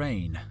the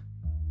terrain.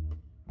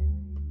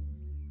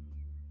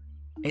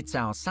 It's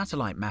our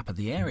satellite map of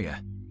the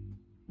area.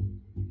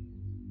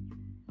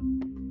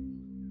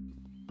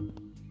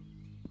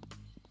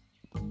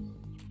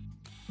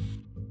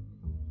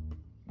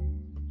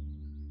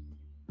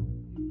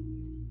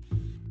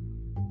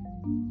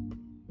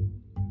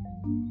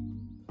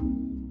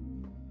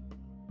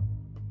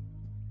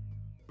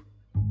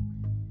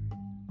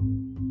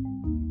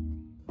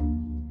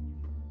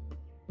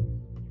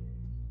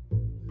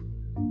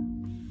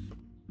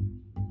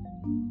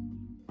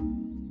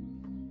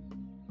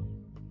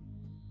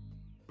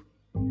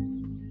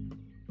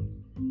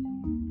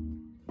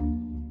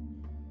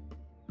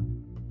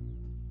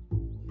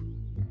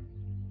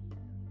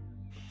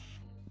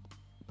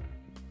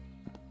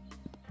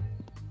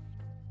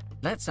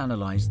 Let's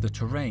analyze the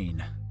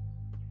terrain.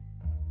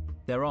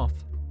 They're off.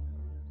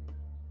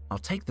 I'll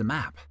take the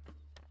map.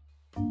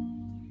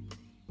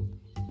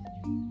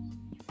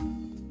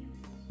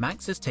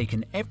 Max has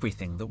taken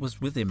everything that was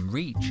within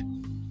reach.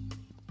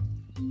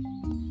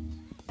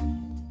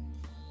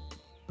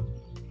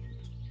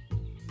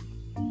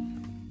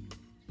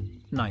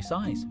 Nice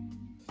eyes.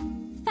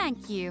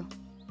 Thank you.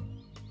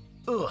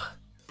 Ugh.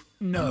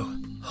 No.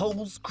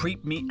 Holes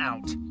creep me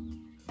out.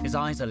 His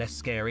eyes are less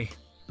scary.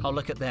 I'll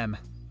look at them.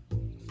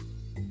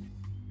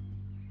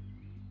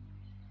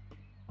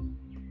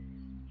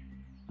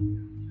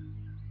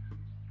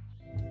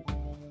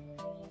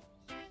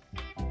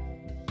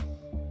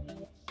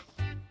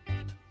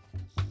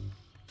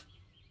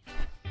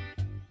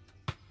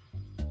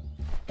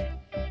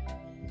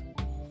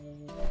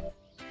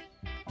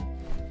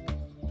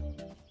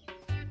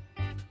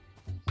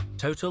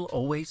 Total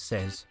always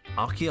says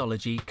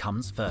archaeology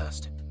comes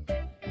first.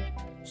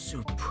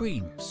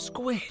 Supreme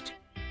squid!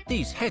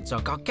 These heads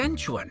are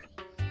gargantuan!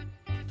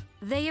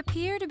 They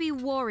appear to be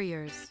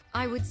warriors.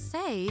 I would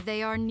say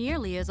they are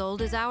nearly as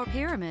old as our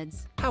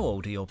pyramids. How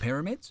old are your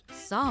pyramids?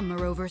 Some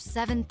are over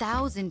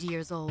 7,000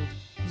 years old.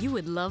 You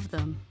would love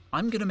them.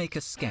 I'm gonna make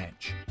a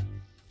sketch.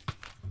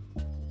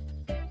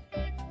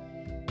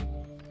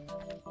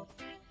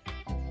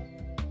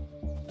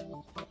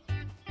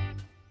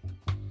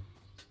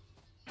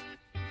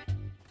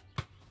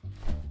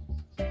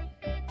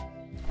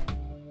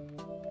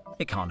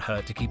 It can't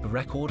hurt to keep a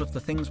record of the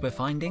things we're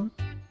finding.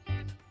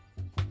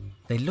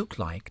 They look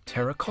like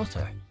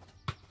terracotta.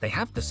 They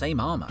have the same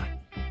armor,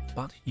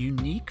 but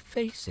unique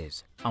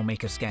faces. I'll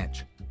make a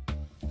sketch.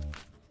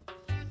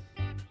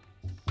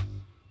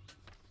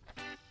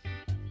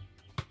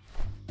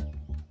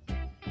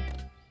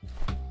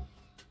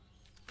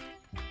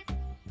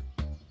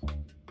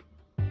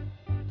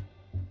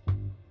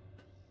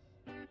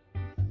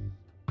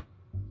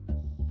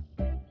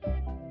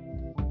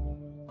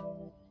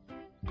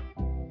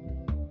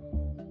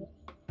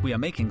 We are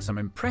making some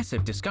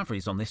impressive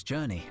discoveries on this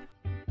journey.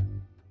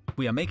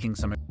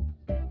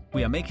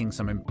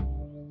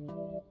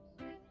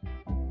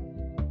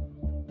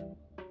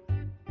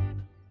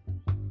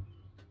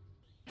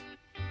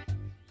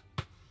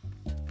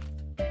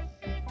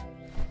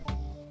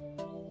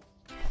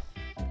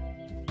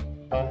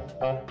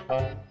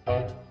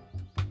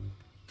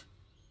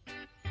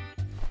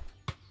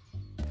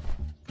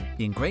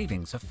 The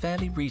engravings are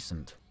fairly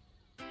recent.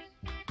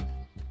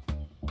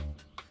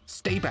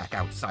 Stay back,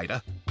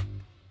 outsider.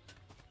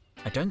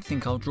 I don't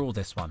think I'll draw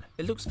this one.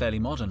 It looks fairly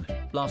modern.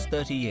 Last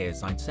 30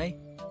 years, I'd say.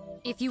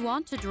 If you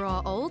want to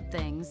draw old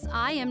things,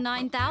 I am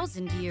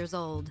 9,000 years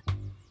old.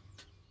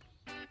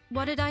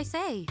 What did I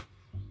say?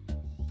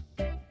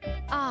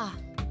 Ah,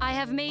 I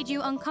have made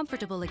you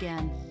uncomfortable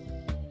again.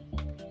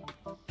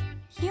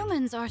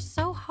 Humans are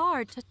so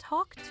hard to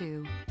talk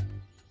to.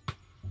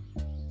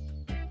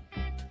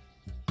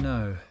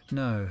 No.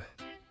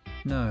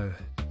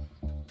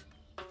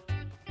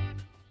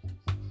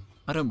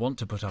 I don't want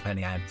to put up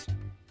any ads.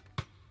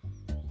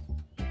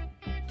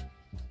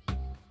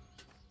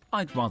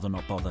 I'd rather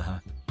not bother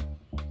her.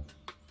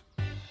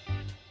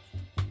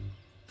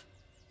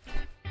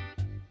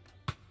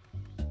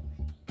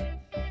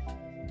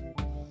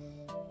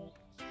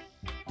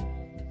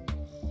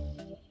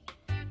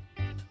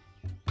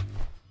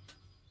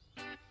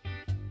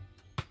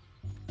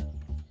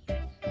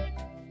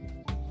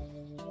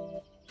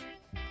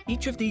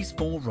 Each of these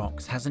 4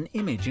 rocks has an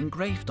image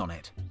engraved on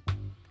it.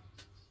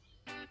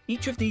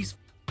 Each of these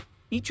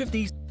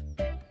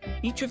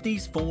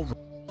 4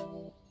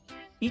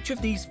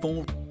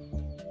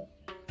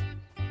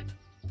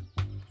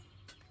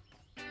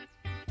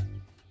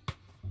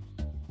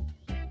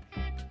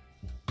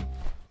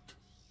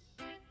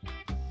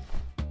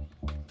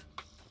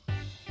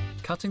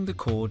 Cutting the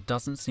cord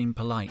doesn't seem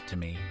polite to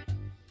me.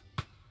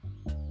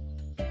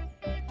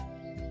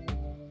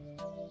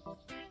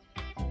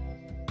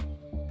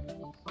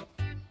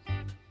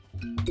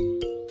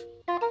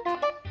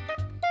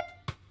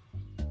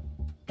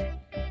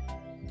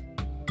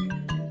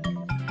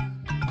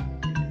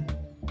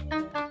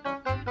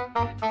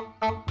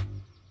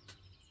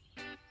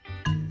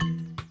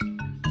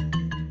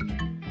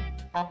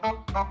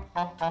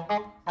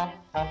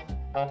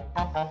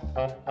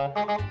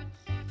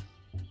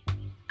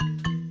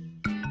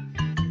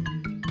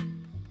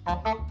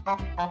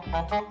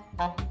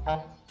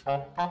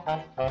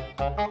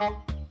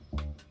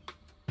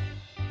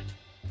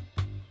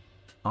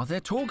 Are there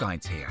tour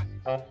guides here?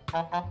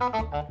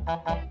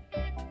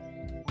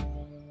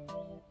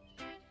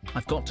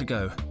 I've got to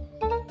go.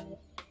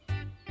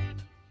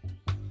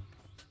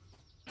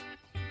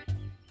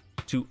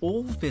 To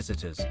all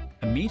visitors,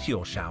 a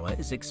meteor shower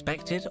is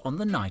expected on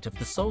the night of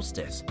the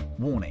solstice.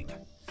 Warning,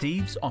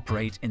 thieves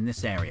operate in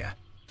this area.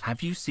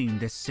 Have you seen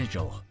this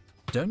sigil?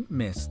 Don't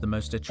miss the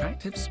most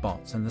attractive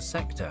spots in the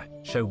sector.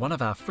 Show one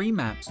of our free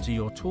maps to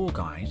your tour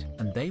guide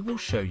and they will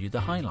show you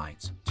the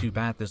highlights. Too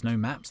bad there's no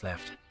maps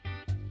left.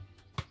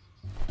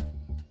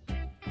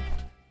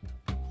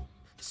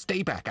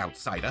 Stay back,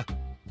 outsider.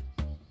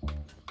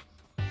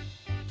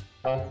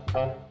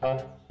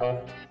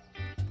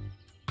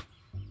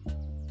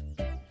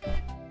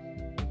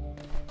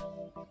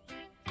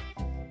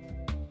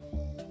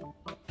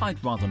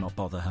 I'd rather not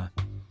bother her.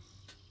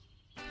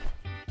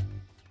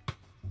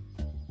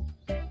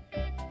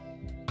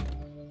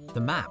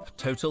 The map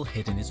Total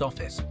hid in his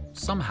office.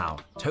 Somehow,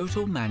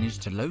 Total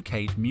managed to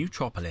locate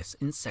Mutropolis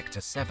in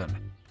Sector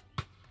 7.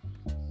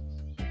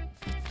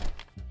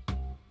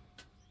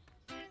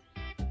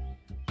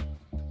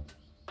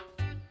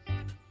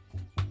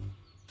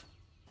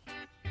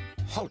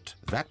 Halt!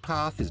 That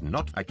path is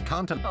not... I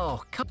can't...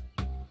 Oh, come...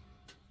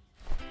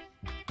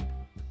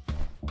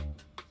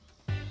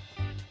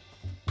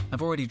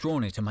 I've already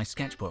drawn it in my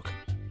sketchbook.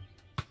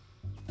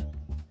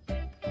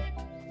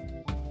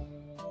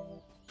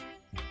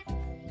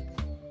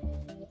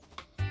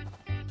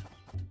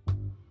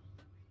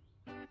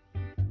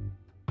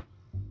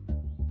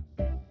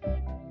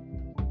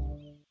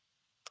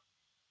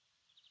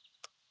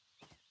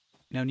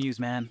 No news,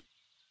 man.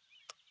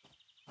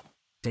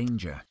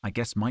 Danger. I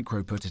guess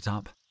Micro put it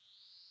up.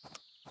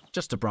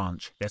 Just a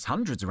branch. There's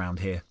hundreds around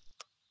here.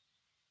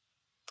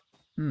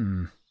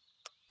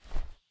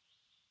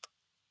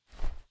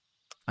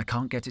 I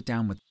can't get it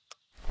down with...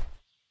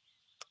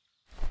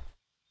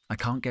 I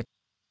can't get...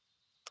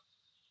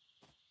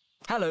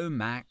 Hello,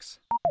 Max.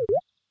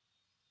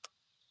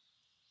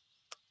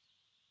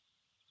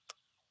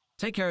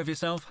 Take care of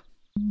yourself.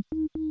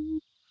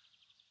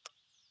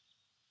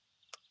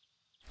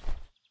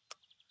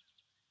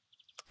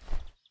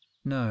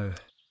 No.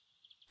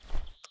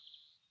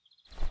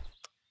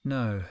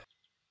 No.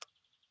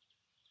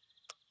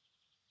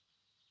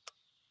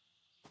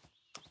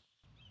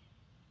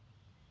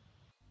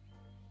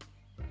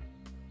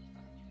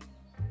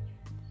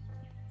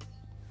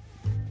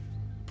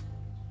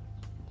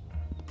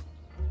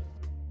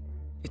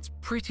 It's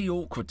pretty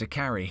awkward to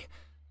carry.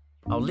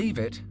 I'll leave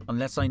it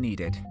unless I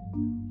need it.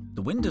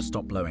 The wind has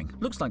stopped blowing.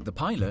 Looks like the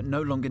pilot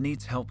no longer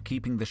needs help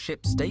keeping the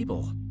ship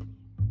stable.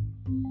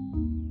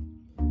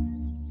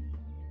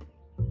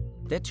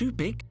 They're too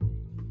big.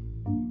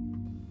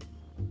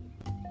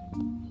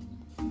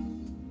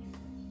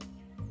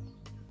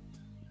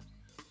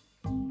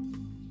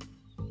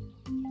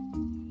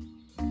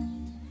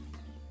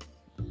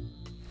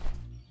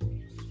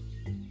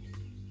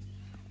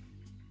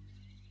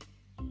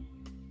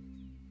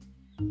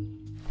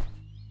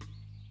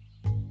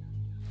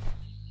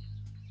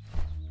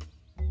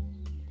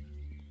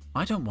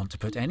 I don't want to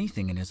put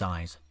anything in his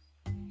eyes.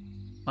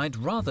 I'd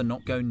rather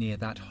not go near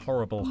that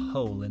horrible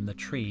hole in the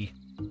tree.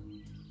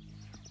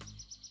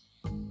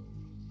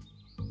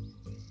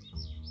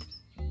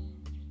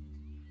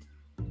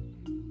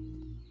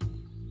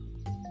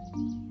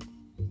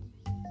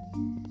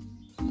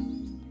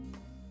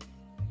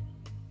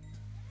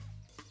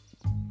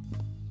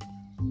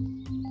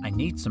 I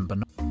need some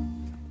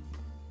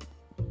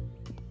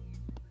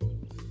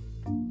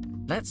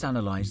Let's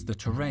analyze the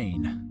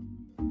terrain.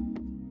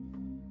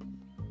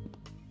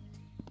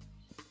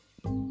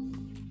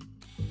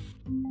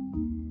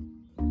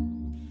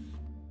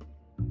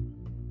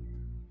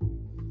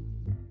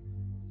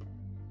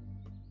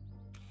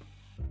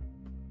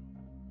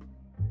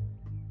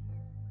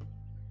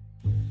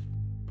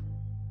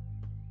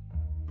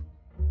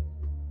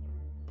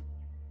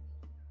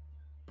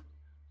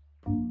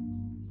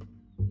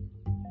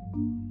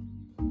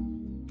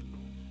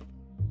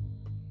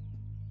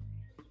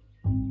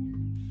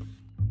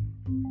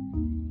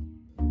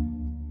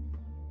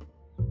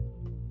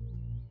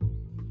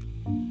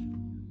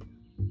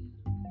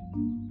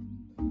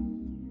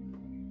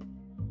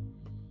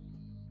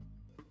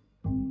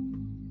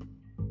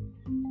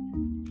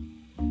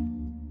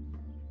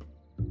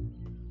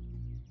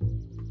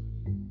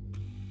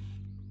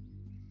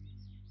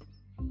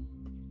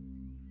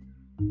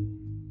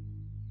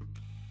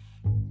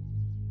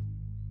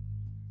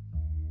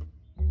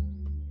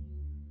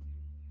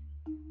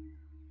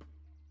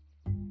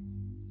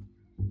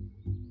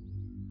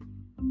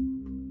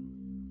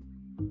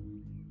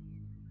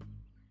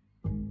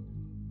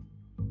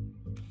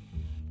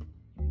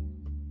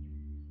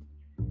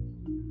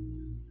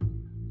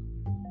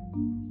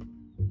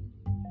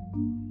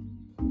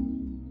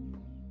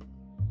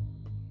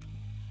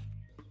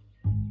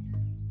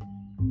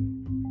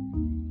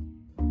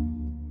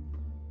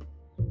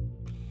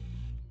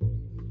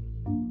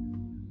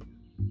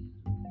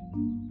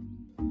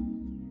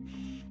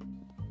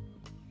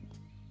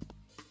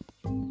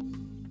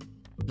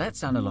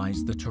 Let's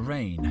analyze the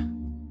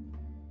terrain.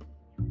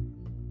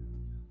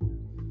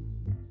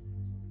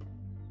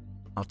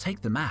 I'll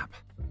take the map.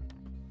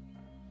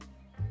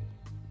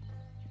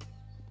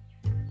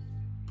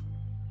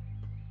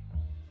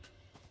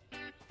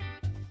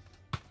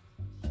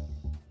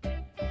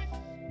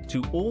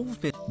 To all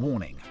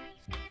warning,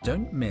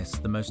 don't miss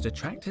the most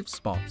attractive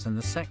spots in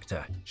the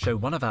sector. Show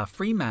one of our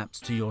free maps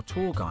to your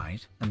tour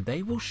guide and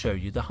they will show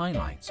you the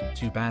highlights.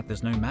 Too bad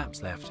there's no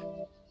maps left.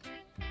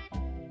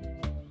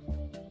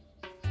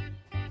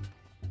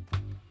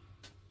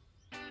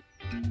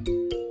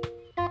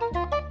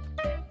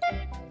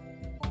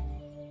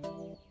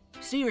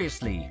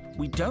 Seriously,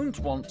 we don't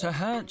want to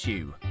hurt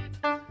you.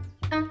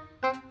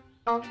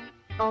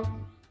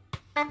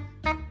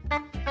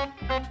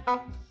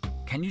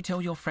 Can Can you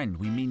tell your friend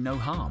we mean no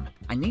harm?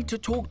 I need to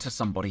talk to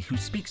somebody who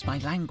speaks my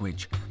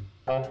language.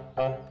 Are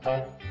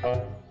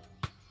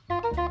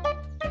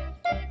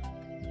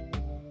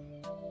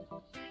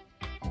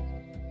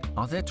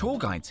there tour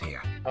guides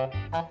here?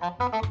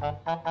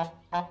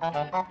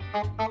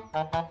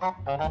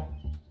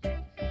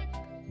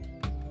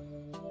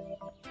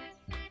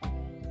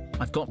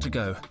 I've got to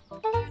go.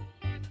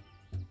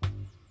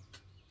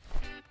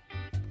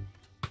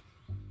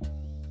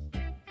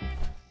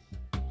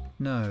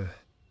 No,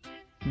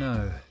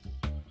 no,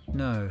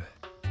 no,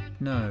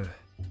 no.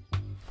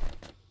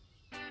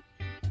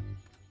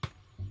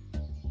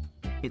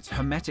 It's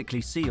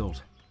hermetically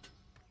sealed.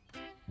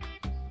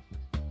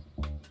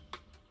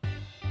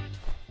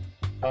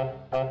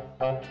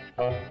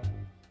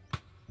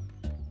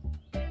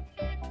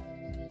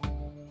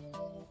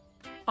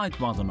 I'd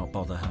rather not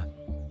bother her.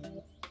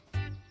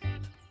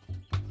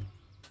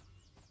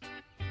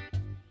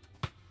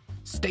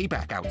 Stay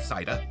back,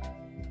 outsider.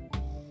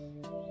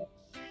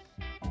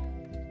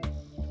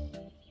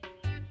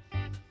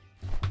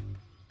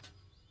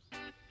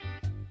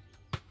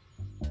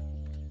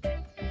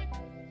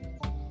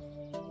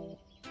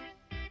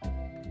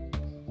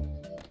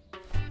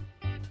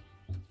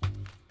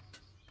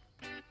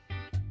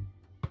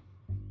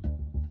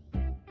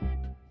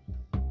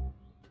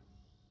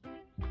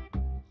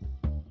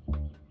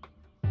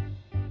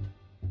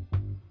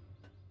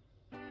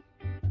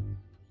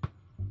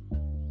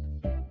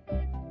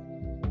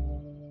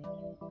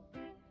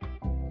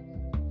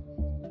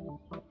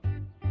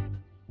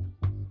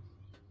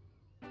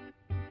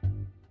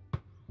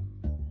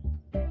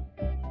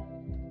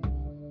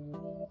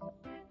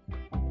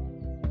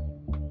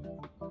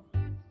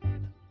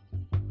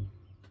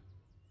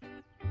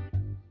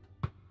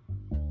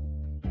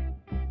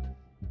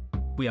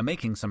 We are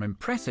making some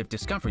impressive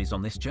discoveries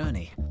on this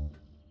journey.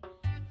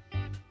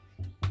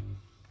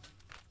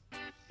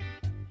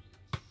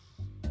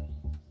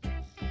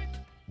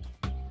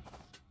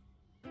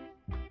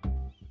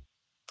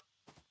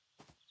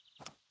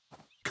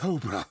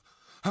 Cobra,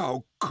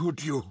 how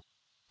could you?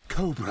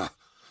 Cobra,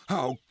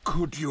 how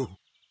could you?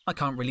 I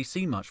can't really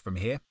see much from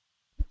here.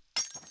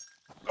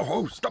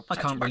 Oh, stop I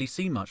touching can't my... really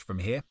see much from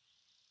here.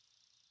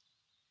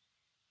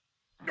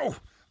 Oh,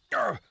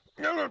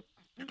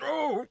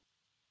 oh.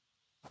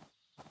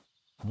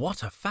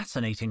 What a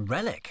fascinating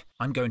relic.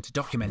 I'm going to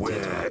document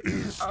Where it.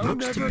 is I'll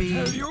Looks to never be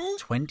tell you.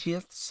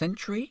 20th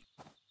century?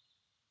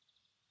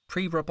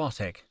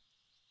 Pre-robotic.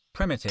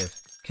 Primitive.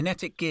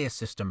 Kinetic gear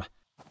system.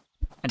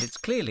 And it's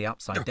clearly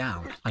upside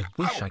down. I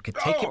wish I could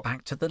take it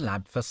back to the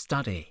lab for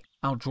study.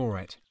 I'll draw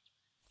it.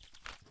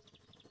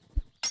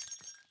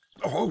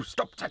 Oh,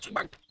 stop touching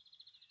my...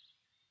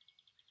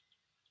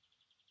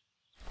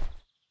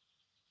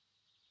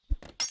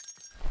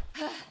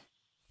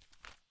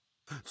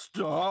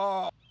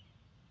 Stop!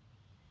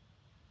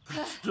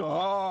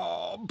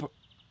 Stop!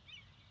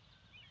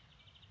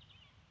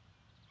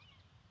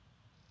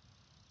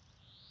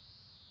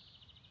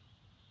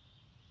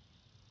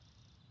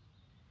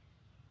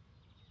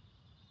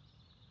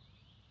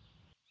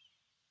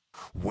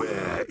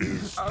 Where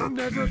is I'll the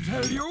never key?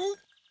 tell you.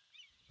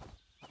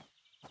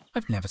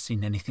 I've never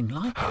seen anything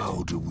like it.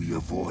 How do we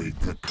avoid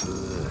the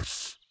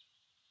curse?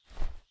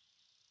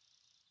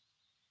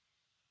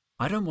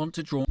 I don't want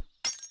to draw...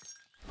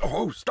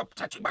 Oh, stop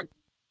touching my...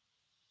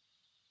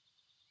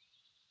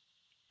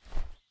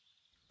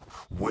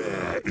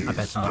 Where is I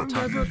better I'll not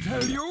touch never it.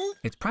 tell you.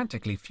 It's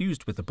practically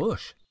fused with the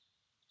bush.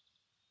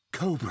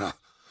 Cobra,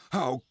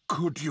 how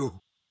could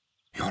you?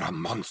 You're a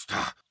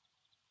monster.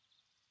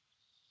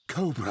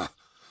 Cobra,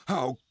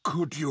 how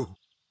could you?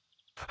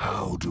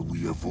 How do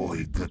we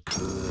avoid the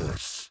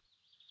curse?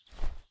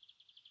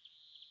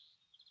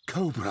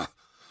 Cobra,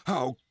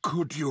 how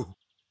could you?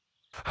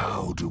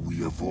 How do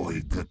we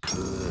avoid the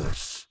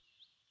curse?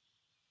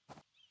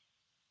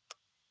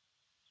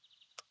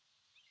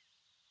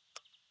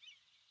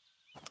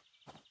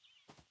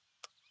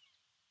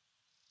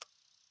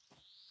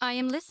 I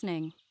am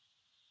listening.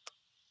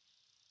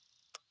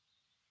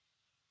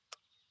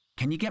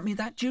 Can you get me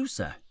that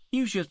juicer?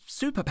 Use your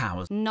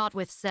superpowers. Not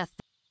with Seth.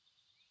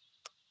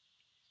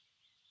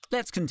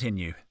 Let's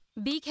continue.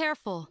 Be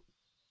careful.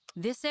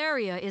 This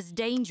area is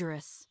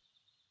dangerous.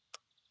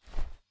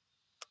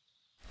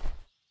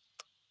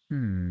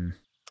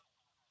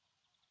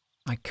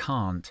 I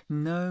can't.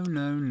 No,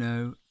 no,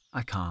 no.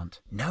 I can't.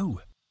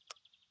 No.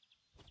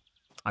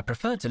 I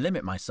prefer to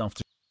limit myself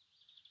to...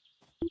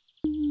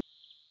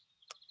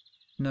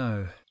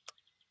 No.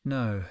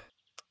 No.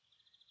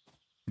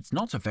 It's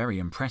not a very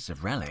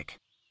impressive relic.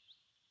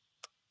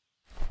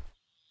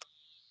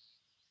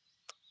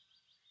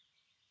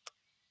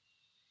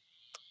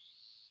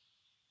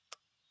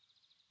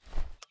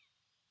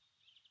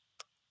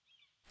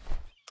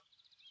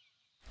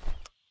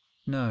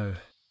 No.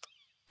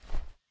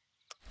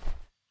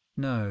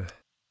 No.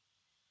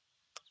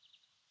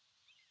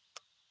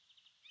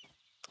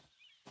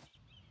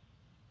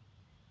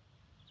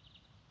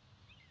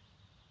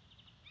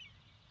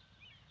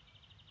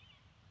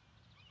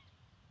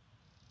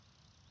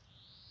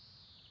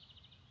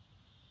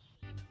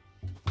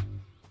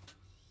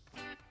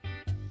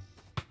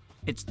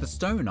 It's the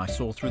stone I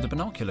saw through the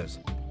binoculars.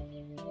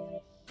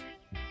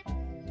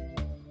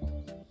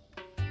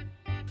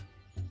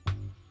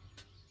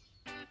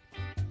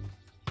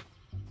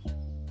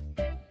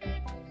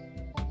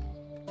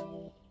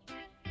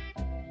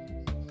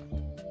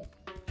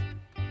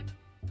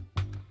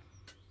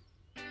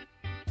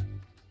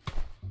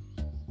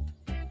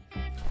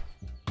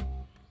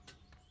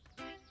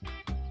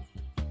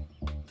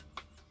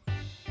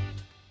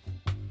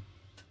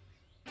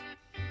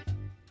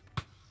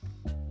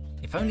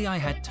 If only I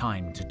had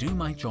time to do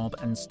my job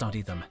and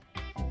study them.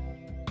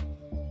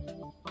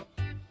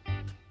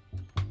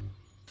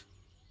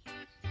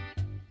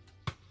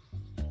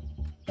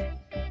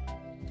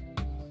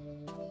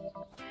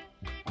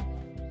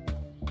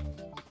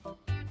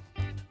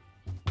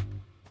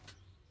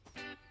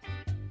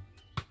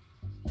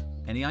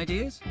 Any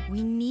ideas?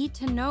 We need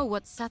to know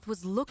what Seth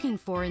was looking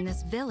for in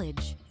this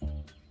village.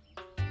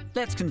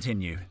 Let's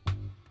continue.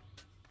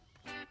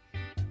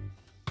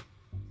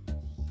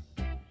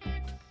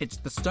 It's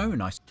the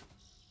stone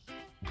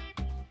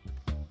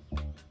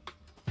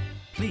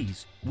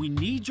Please, we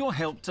need your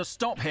help to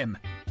stop him.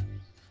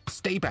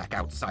 Stay back,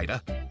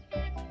 outsider.